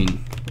 18.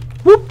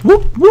 Whoop,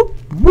 whoop, whoop,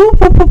 whoop,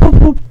 whoop, whoop,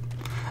 whoop.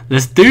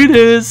 Let's do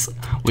this.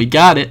 We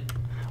got it.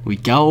 We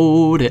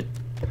got it.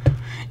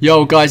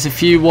 Yo guys,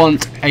 if you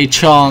want a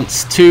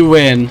chance to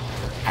win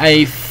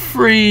a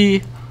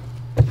free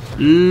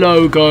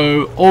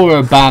logo or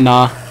a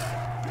banner,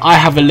 I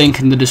have a link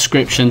in the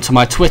description to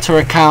my Twitter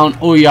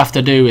account. All you have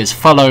to do is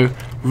follow,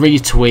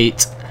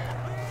 retweet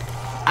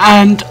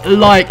and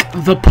like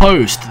the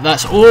post.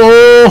 That's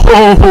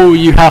all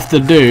you have to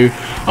do.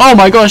 Oh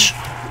my gosh,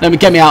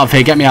 get me out of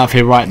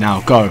here right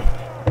now. Go.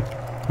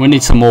 We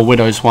need some more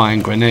Widow's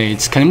Wine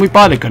grenades. Can we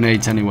buy the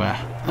grenades anywhere?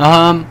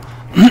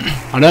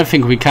 I don't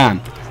think we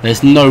can.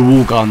 There's no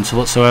wall guns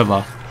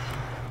whatsoever.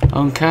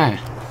 Okay.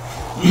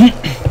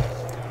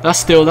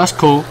 That's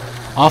cool.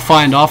 I'll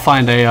find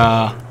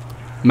a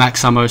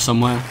max ammo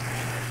somewhere.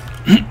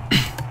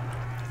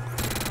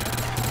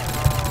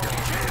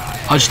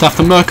 I just have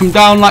to murk them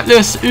down like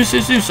this.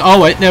 Oh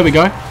wait, there we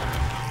go.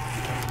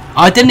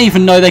 I didn't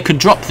even know they could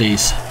drop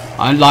these.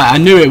 I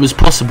knew it was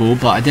possible,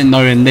 but I didn't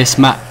know in this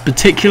map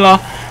particular,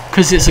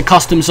 because it's a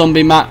custom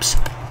zombie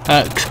individual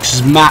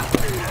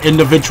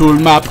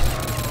map.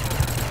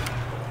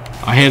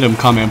 I hear them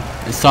coming.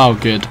 It's all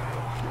good.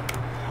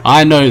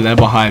 I know they're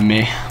behind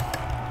me.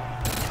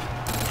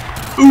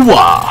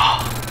 Ooh-ah!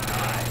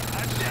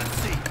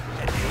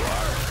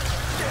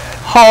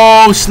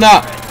 Oh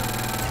snap!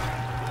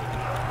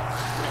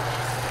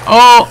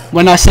 Oh,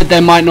 when I said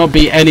there might not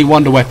be any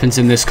wonder weapons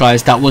in this,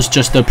 guys, that was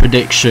just a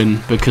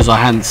prediction because I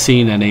hadn't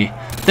seen any.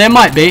 There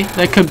might be,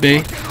 there could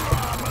be.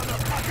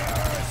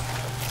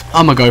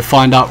 I'm gonna go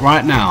find out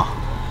right now.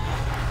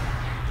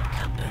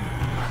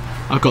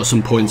 I've got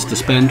some points to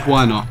spend,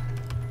 why not?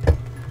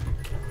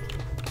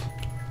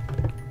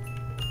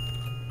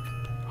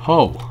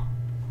 Oh.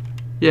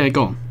 Yeah,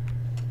 go on.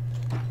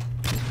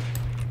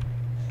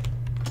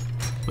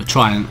 We're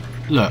trying.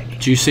 Look,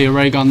 do you see a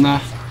ray gun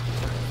there?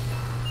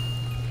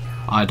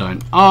 I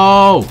don't.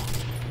 Oh!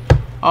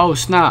 Oh,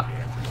 snap.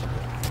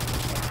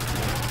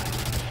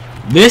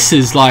 This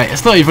is like,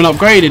 it's not even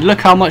upgraded.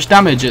 Look how much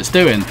damage it's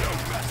doing.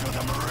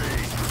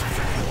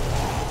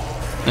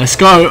 Let's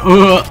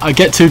go. I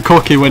get too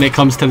cocky when it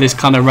comes to this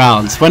kind of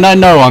rounds. When I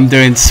know I'm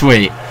doing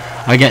sweet,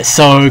 I get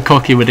so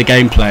cocky with the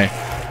gameplay.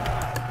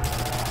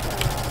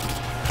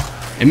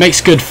 It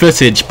makes good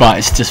footage, but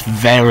it's just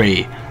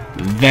very,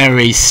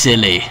 very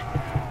silly.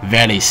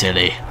 Very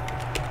silly.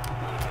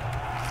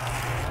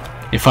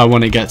 If I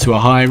want to get to a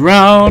high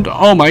round,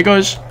 oh my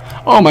gosh.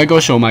 Oh my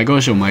gosh, oh my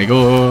gosh, oh my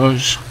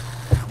gosh.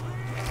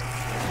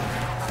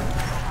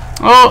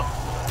 Oh!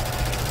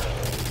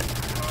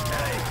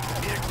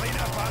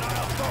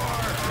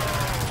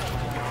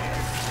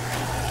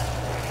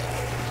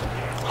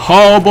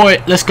 Oh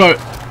boy, let's go.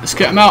 Let's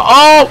get him out.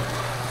 Oh!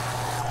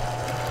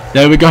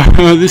 There we go.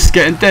 This is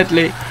getting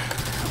deadly.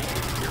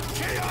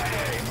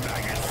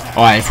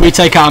 Alright, if we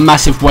take out a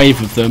massive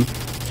wave of them.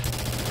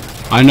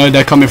 I know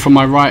they're coming from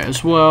my right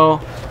as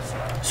well.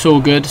 It's all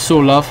good. It's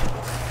all love.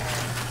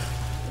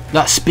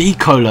 That speed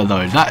cola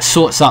though, that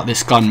sorts out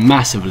this gun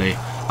massively.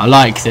 I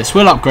like this.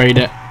 We'll upgrade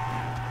it.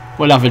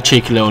 We'll have a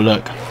cheeky little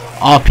look.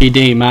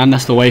 RPD, man.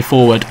 That's the way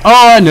forward.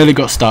 Oh, I nearly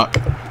got stuck.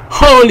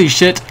 Holy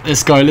shit.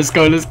 Let's go. Let's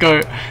go. Let's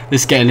go.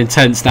 This is getting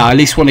intense now. I at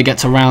least want to get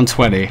to round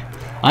 20.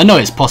 I know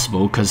it's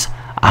possible because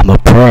I'm a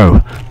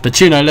pro.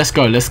 But you know, let's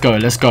go. Let's go.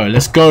 Let's go.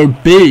 Let's go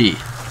B.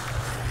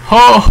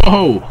 Ho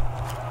ho.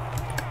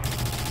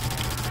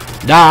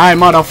 Die,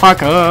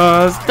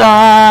 motherfuckers.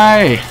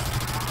 Die.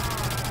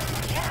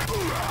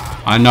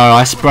 I know,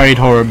 I sprayed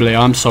horribly.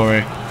 I'm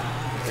sorry.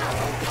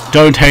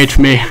 Don't hate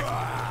me.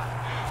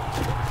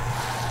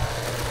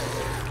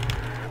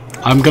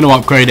 I'm going to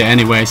upgrade it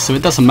anyway, so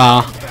it doesn't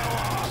matter.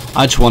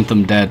 I just want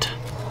them dead.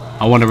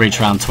 I want to reach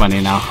round 20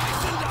 now.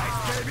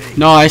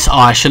 Nice. Oh,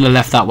 I should have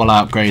left that while I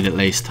upgrade at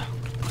least.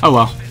 Oh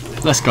well.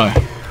 Let's go.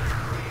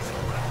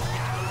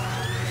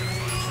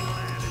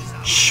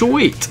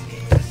 Sweet.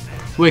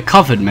 We're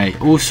covered, mate.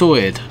 All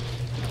sorted.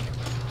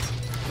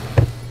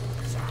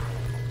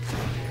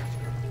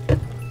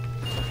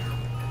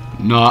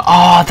 No.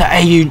 Oh, the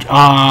AU. Oh,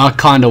 I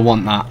kind of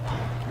want that.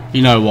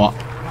 You know what?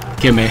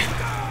 Give me.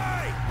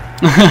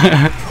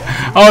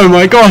 Oh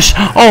my gosh.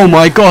 Oh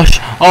my gosh.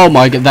 Oh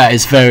my god. That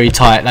is very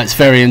tight. That's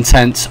very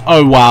intense.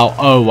 Oh wow.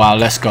 Oh wow.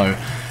 Let's go.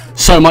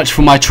 So much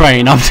for my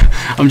train.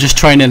 I'm just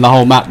training the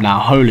whole map now.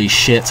 Holy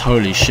shit.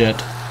 Holy shit.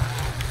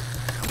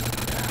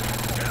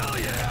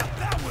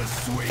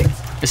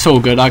 It's all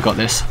good. I got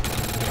this.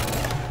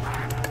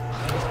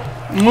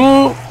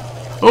 Oh,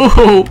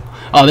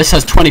 oh, this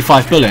has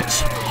 25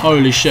 bullets.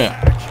 Holy shit.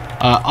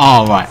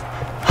 Oh, right.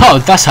 Oh,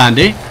 that's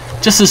handy.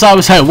 Just as I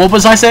was saying. What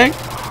was I saying?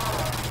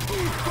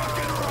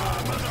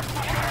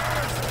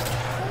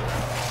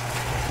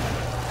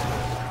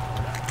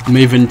 I'm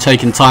even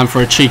taking time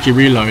for a cheeky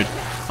reload.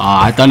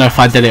 I don't know if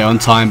I did it on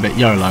time, but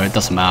YOLO, it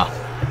doesn't matter.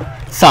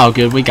 It's all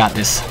good. We got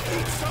this.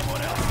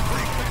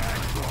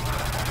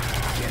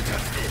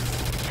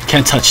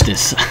 Can't touch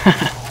this.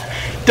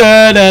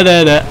 Da da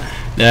da da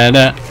da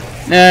da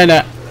da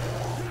da.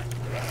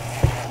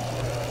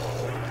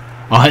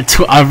 Oh,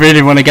 I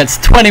really want to get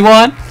to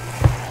 21.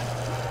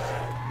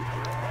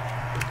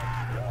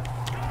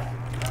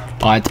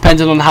 Alright,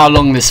 depending on how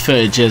long this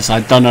footage is,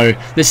 I don't know.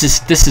 This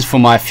is for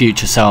my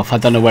future self. I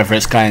don't know whether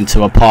it's going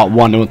to a part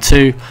 1 or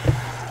 2.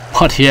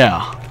 But yeah,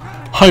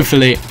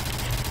 hopefully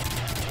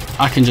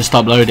I can just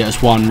upload it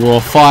as one raw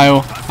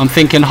file. I'm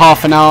thinking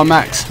half an hour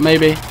max,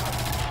 maybe.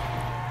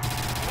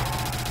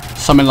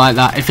 Something like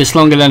that. If it's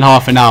longer than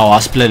half an hour,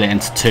 I'll split it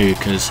into 2,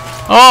 because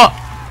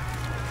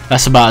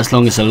that's about as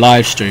long as a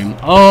live stream.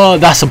 Oh,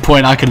 that's a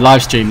point. I could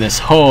live stream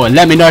this. Oh, and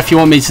let me know if you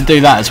want me to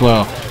do that as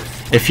well.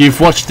 If you've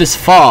watched this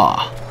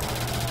far,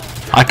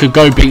 I could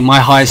go beat my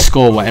highest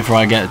score, whatever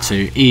I get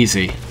to.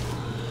 Easy.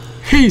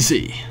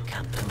 Easy.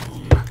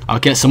 I'll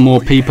get some more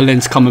people in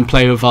to come and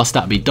play with us.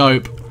 That'd be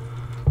dope.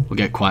 We'll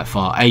get quite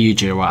far.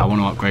 AUG, right, I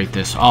want to upgrade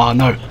this. Oh,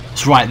 no.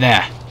 It's right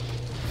there.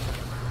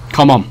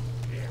 Come on.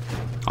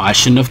 I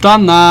shouldn't have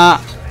done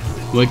that.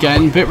 We're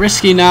getting a bit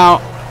risky now.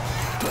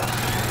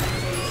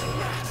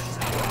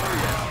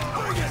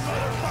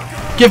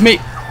 Give me.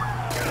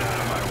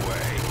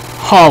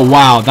 Oh,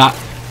 wow.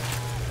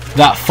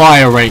 That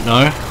fire rate,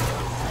 though.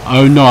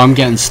 Oh, no. I'm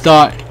getting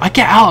stuck. I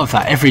get out of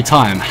that every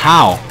time.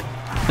 How?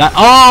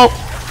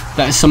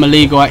 That is some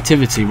illegal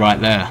activity right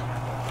there.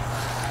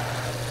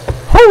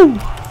 Woo!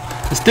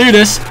 Let's do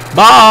this.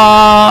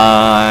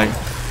 Bye!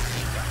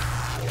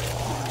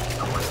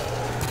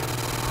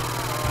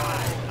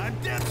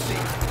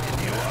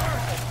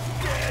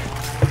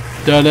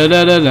 Da da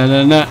da da da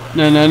da na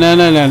na na na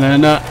na na na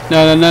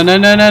na na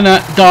na na na.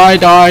 Die,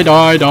 die,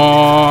 die,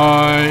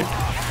 die.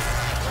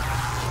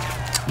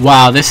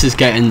 Wow, this is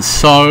getting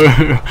so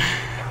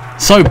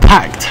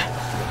packed.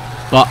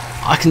 But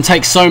I can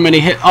take so many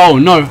hits. Oh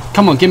no,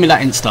 come on, give me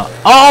that insta.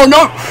 Oh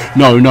no!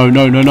 No, no,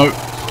 no, no, no.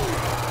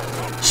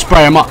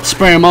 Spray him up,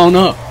 spray him on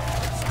up.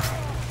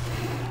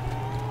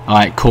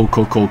 Alright, cool,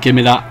 cool, cool. Give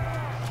me that.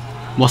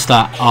 What's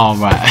that? Oh,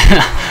 right.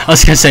 I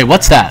was gonna say,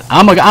 what's that?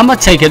 I'm gonna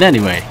take it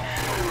anyway.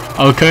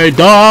 Okay,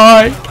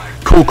 die.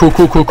 Cool, cool,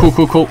 cool, cool, cool,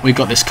 cool, cool. We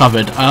got this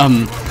covered.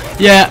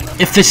 Yeah,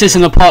 if this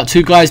isn't a part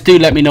 2, guys, do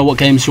let me know what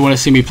games you want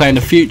to see me play in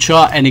the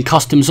future. Any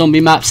custom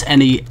zombie maps,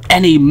 any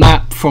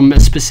map from a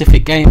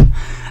specific game.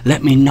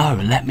 Let me know,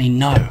 let me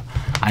know.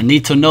 I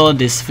need to know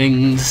these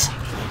things.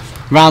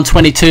 Round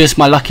 22 is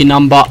my lucky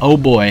number. Oh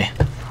boy,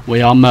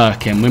 we are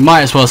murking. We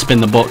might as well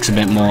spin the box a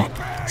bit more.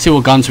 See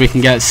what guns we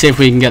can get. See if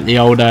we can get the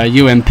old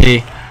UMP.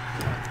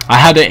 I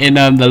had it in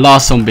the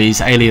last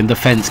Zombies Alien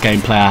Defense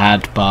gameplay I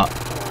had, but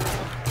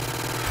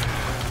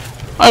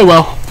oh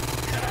well.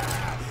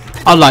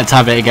 I'd like to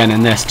have it again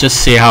in this,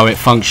 just see how it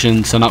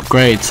functions and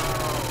upgrades.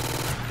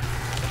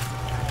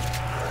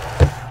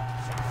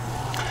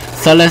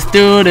 So let's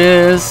do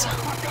this.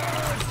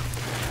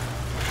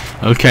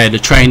 Okay, the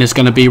train is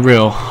going to be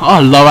real. Oh,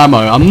 low ammo.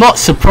 I'm not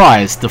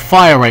surprised. The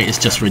fire rate is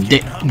just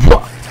ridiculous.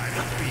 What?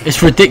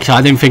 It's ridiculous.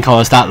 I didn't think I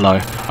was that low.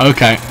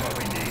 Okay.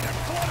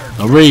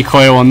 The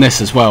recoil on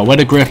this as well. Where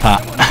the grip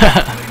at?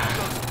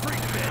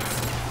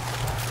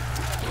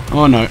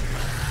 Oh no.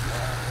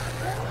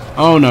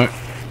 Oh no.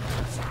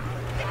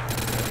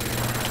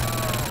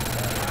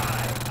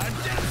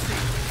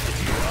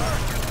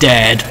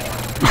 Dead.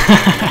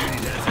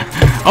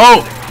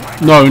 Oh!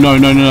 No, no,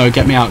 no, no, no.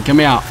 Get me out. Get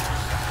me out.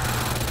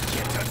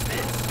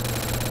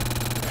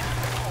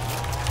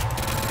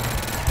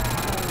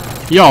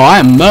 Yo, I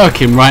am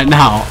murking right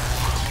now.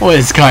 What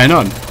is going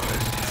on?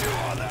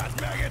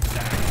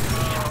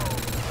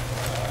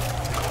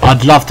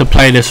 I'd love to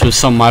play this with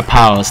some of my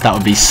powers. That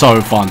would be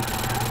so fun.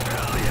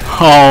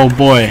 Oh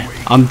boy.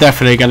 I'm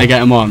definitely going to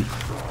get him on.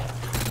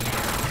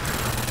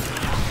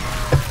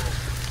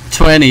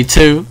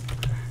 22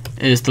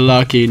 is the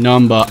lucky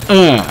number.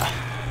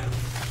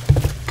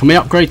 Can we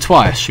upgrade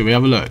twice? Should we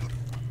have a look?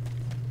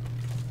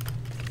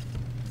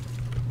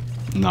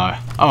 No.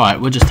 Alright,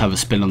 we'll just have a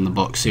spin on the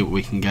box, see what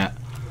we can get.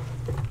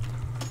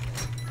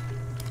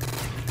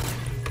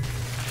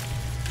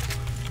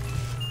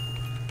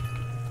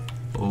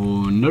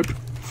 Oh, nope.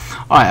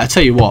 Alright, I'll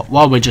tell you what,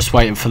 while we're just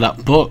waiting for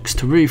that box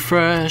to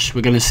refresh,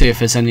 we're going to see if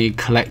there's any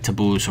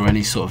collectibles or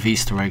any sort of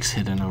Easter eggs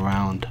hidden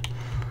around.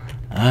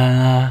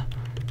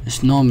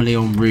 It's normally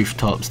on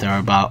rooftops, they're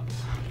about.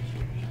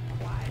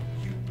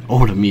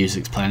 All the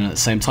music's playing at the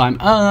same time.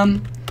 I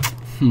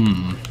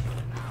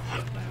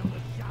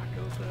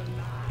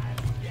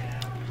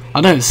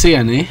don't see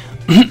any.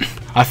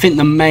 I think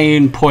the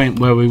main point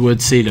where we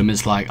would see them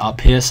is like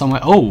up here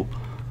somewhere. Oh!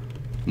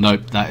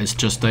 Nope, that is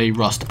just a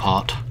rust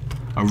part.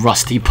 A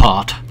rusty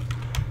part.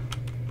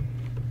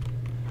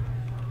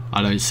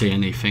 I don't see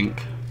anything.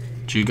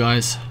 Do you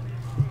guys?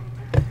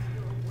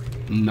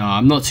 No,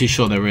 I'm not too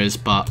sure there is,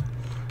 but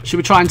should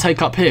we try and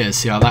take up here,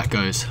 see how that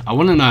goes? I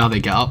want to know how they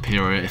get up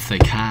here, or if they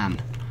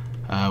can.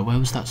 Where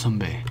was that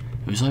zombie?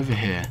 It was over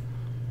here.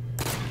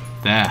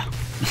 There.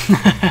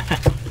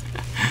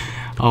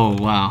 Oh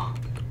wow.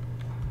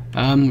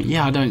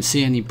 Yeah, I don't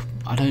see any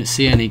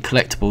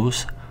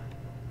collectibles.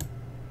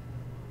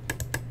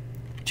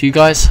 Do you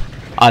guys?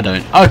 I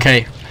don't.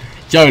 Okay.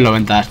 YOLO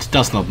and that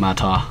does not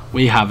matter.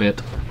 We have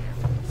it.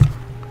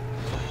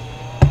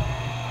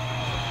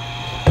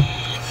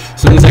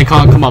 As long as they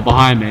can't come up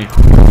behind me.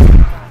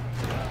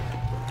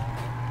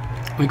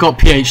 We got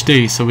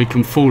PhD, so we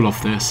can fall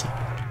off this.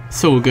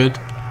 It's all good.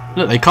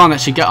 Look, they can't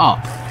actually get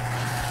up.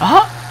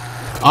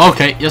 Oh,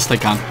 okay, yes they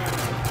can.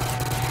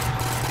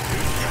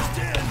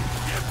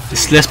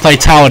 Let's play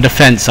tower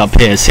defense up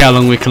here. See how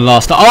long we can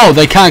last. Oh,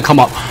 they can come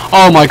up.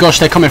 Oh my gosh,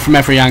 they're coming from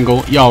every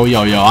angle. Yo,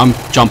 yo, yo, I'm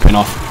jumping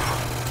off.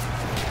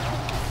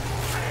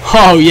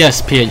 Oh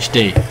yes,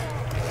 PhD.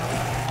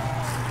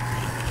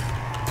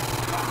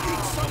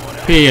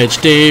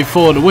 PhD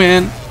for the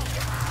win.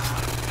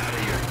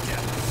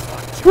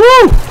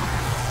 Woo!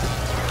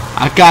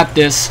 I got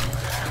this.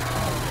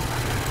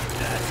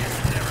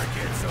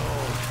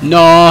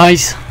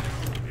 Nice.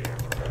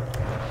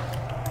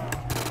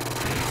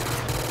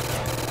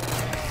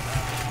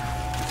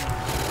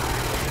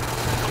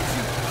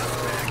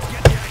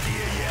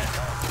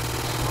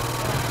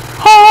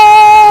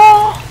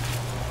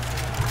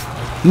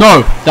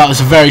 No, that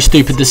was a very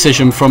stupid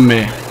decision from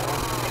me.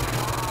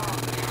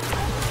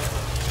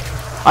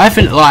 I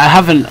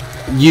haven't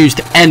used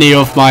any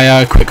of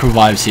my quick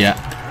revives yet.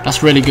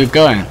 That's really good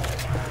going.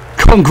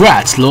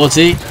 Congrats,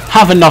 Lordsi.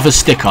 Have another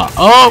sticker.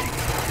 Oh!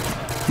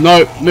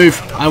 No, move.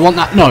 I want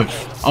that. No.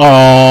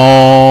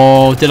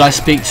 Oh, did I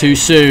speak too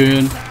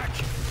soon?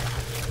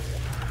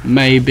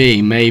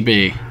 Maybe,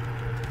 maybe.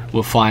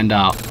 We'll find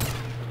out.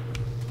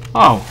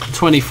 Oh,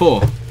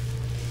 24.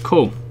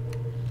 Cool.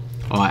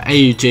 Alright,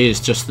 AUG is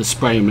just the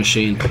spraying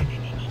machine.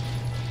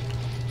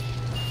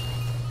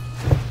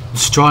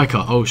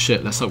 Striker. Oh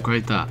shit, let's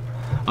upgrade that.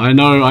 I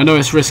know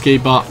it's risky,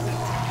 but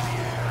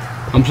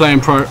I'm playing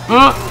pro.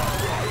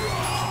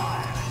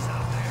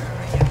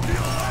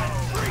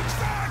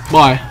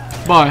 Bye.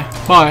 Might.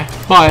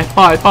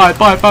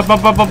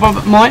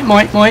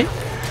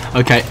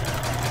 Okay.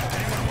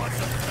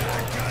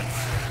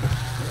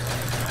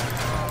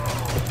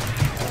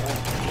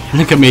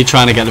 Look at me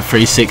trying to get the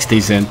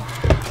 360s in.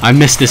 I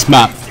missed this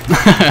map.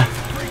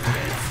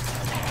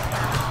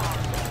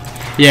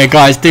 Yeah,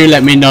 guys, do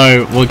let me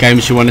know what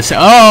games you want to see.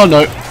 Oh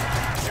no,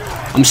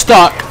 I'm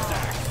stuck.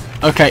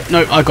 Okay,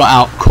 no, I got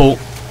out. Cool.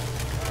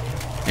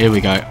 Here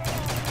we go.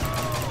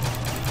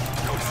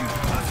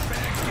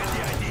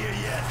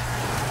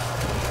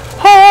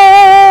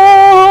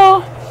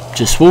 Ah!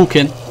 Just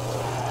walking,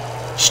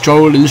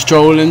 strolling.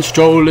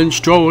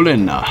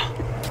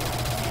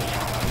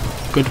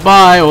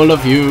 Goodbye, all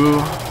of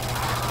you.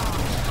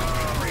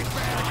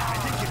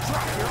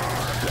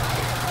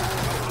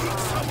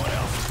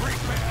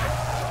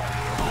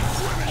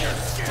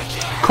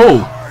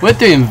 Cool, we're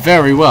doing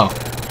very well.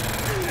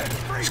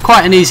 It's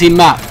quite an easy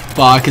map,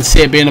 but I can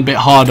see it being a bit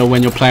harder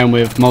when you're playing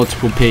with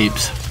multiple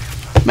peeps.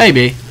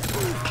 Maybe.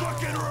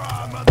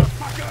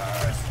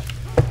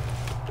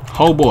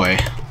 Oh boy.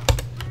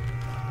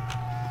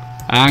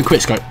 And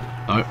quick scope.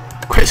 No.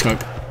 Quick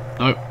scope.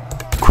 No.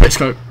 Quick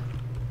scope.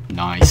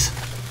 Nice.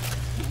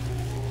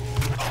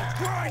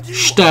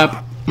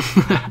 Stab.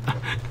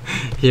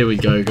 Here we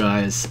go,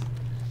 guys.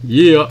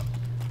 Yeah.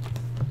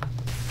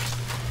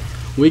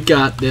 We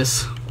got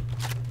this.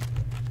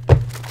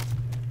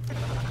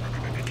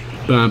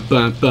 Bum.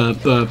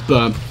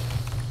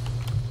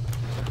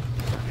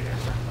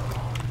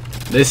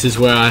 This is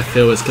where I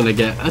feel it's gonna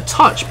get a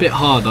touch bit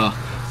harder.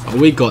 But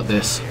we got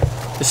this.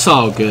 It's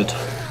all good.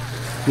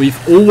 We've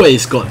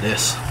always got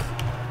this.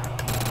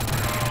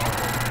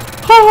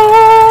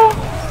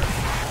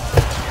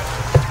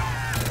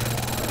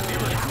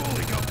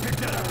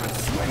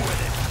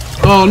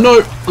 Oh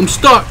no, I'm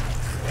stuck.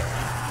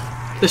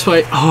 This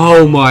way.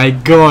 Oh my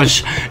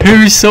gosh.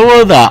 Who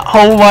saw that?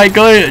 Oh my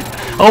god.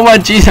 Oh my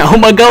Jesus. Oh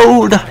my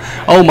god.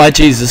 Oh my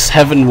Jesus.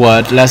 Heaven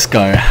word. Let's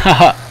go.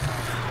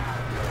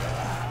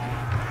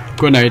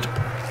 Grenade.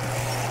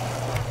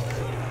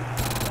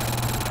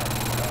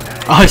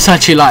 Oh, it's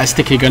actually like a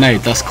sticky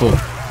grenade. That's cool.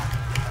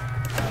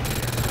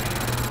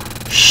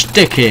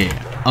 Sticky.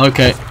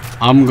 Okay.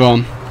 I'm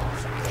gone.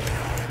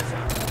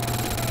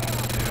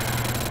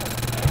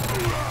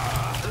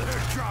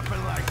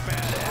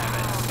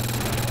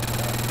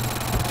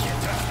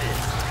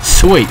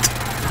 Sweet.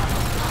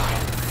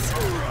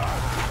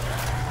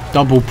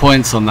 Double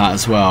points on that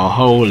as well.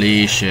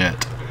 Holy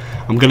shit.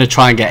 I'm gonna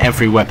try and get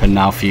every weapon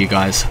now for you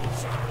guys.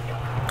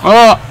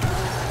 Oh!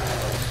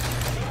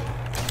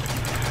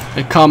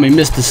 They call me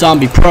Mr.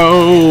 Zombie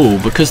Pro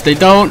because they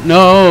don't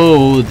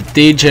know that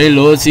DJ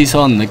Lordsi's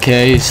on the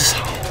case.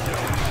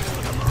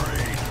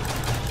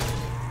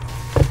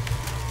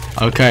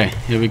 Okay,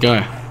 here we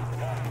go.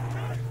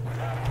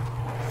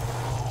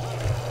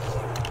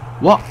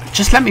 What?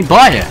 Just let me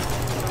buy it.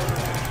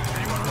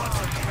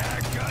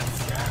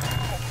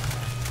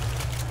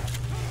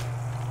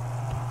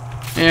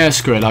 Yeah,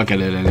 screw it, I'll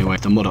get it anyway.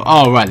 The model.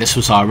 Oh, right, this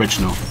was our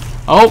original.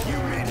 Oh,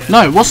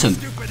 no, it wasn't.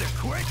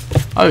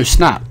 Oh,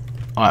 snap.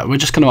 Alright, we're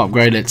just going to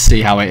upgrade it to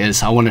see how it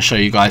is. I want to show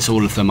you guys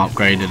all of them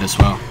upgraded as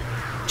well.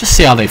 Just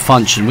see how they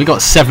function. We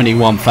got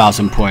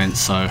 71,000 points,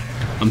 so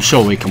I'm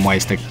sure we can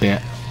waste a bit.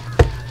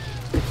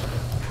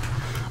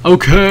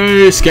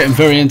 Okay, it's getting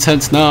very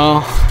intense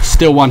now.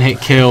 Still one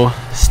hit kill.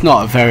 It's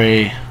not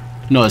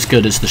as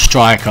good as the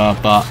striker,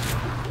 but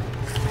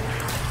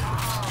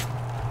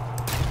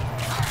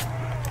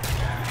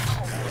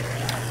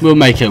we'll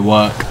make it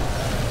work.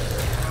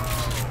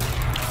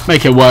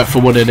 Make it work for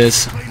what it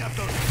is.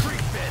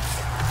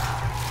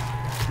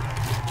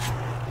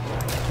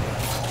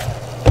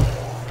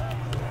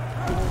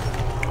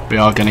 We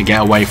are going to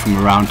get away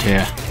from around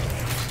here.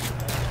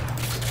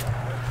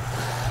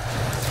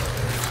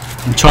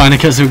 I'm trying to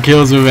get some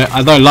kills with it.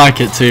 I don't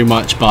like it too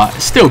much, but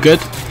it's still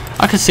good.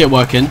 I can see it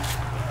working.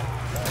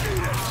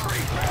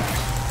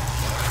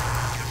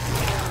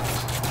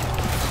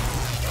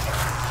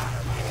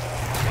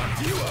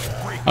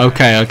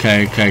 Okay. I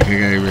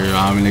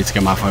need to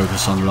get my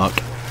focus on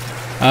lock.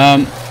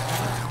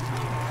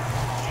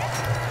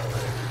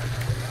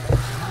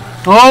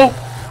 Oh!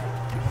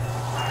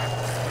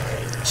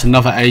 It's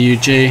another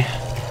AUG.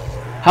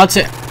 How's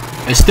it?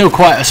 It's still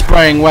quite a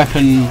spraying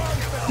weapon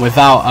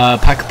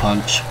without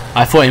Pack-a-Punch.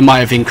 I thought it might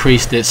have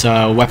increased its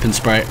weapon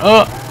spray.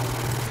 Oh!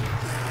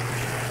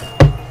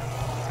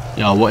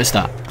 Yo, what is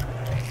that?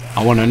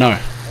 I want to know.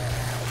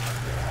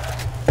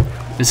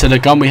 Is it a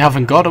gun we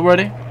haven't got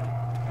already?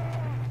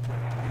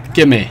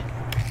 Give me.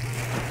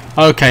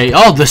 Okay.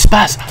 Oh, the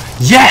spaz.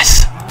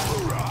 Yes!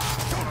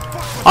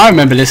 I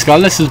remember this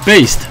gun. This is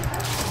beast.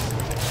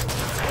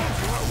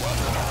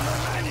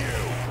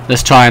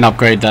 Let's try and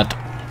upgrade that.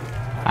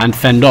 And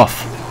fend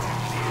off.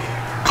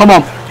 Come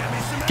on.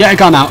 Get a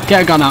gun out.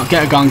 Get a gun out.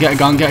 Get a gun. Get a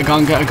gun. Get a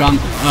gun. Get a gun.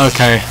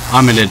 Okay.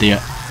 I'm an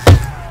idiot.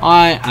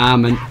 I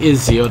am an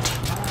idiot.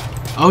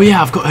 Oh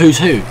yeah, I've got who's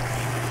who.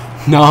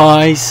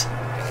 Nice.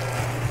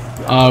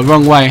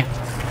 Wrong way.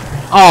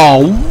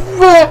 Oh,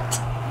 what?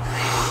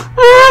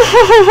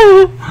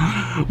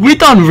 We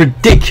done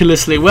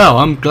ridiculously well.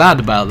 I'm glad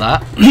about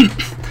that.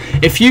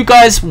 If you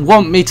guys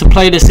want me to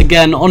play this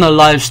again on a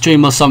live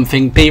stream or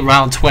something, beat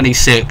round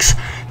 26,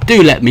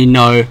 do let me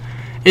know.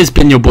 It's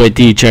been your boy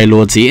DJ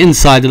Lordsi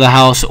inside of the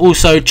house.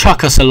 Also,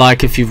 chuck us a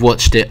like if you've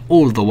watched it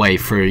all the way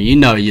through. You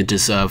know you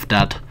deserve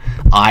that.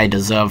 I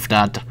deserve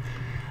that.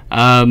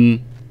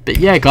 But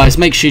yeah, guys,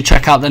 make sure you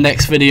check out the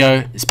next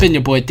video. It's been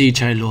your boy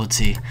DJ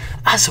Lordsi.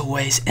 As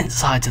always,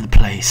 inside of the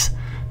place.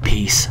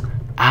 Peace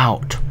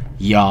out,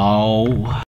 y'all.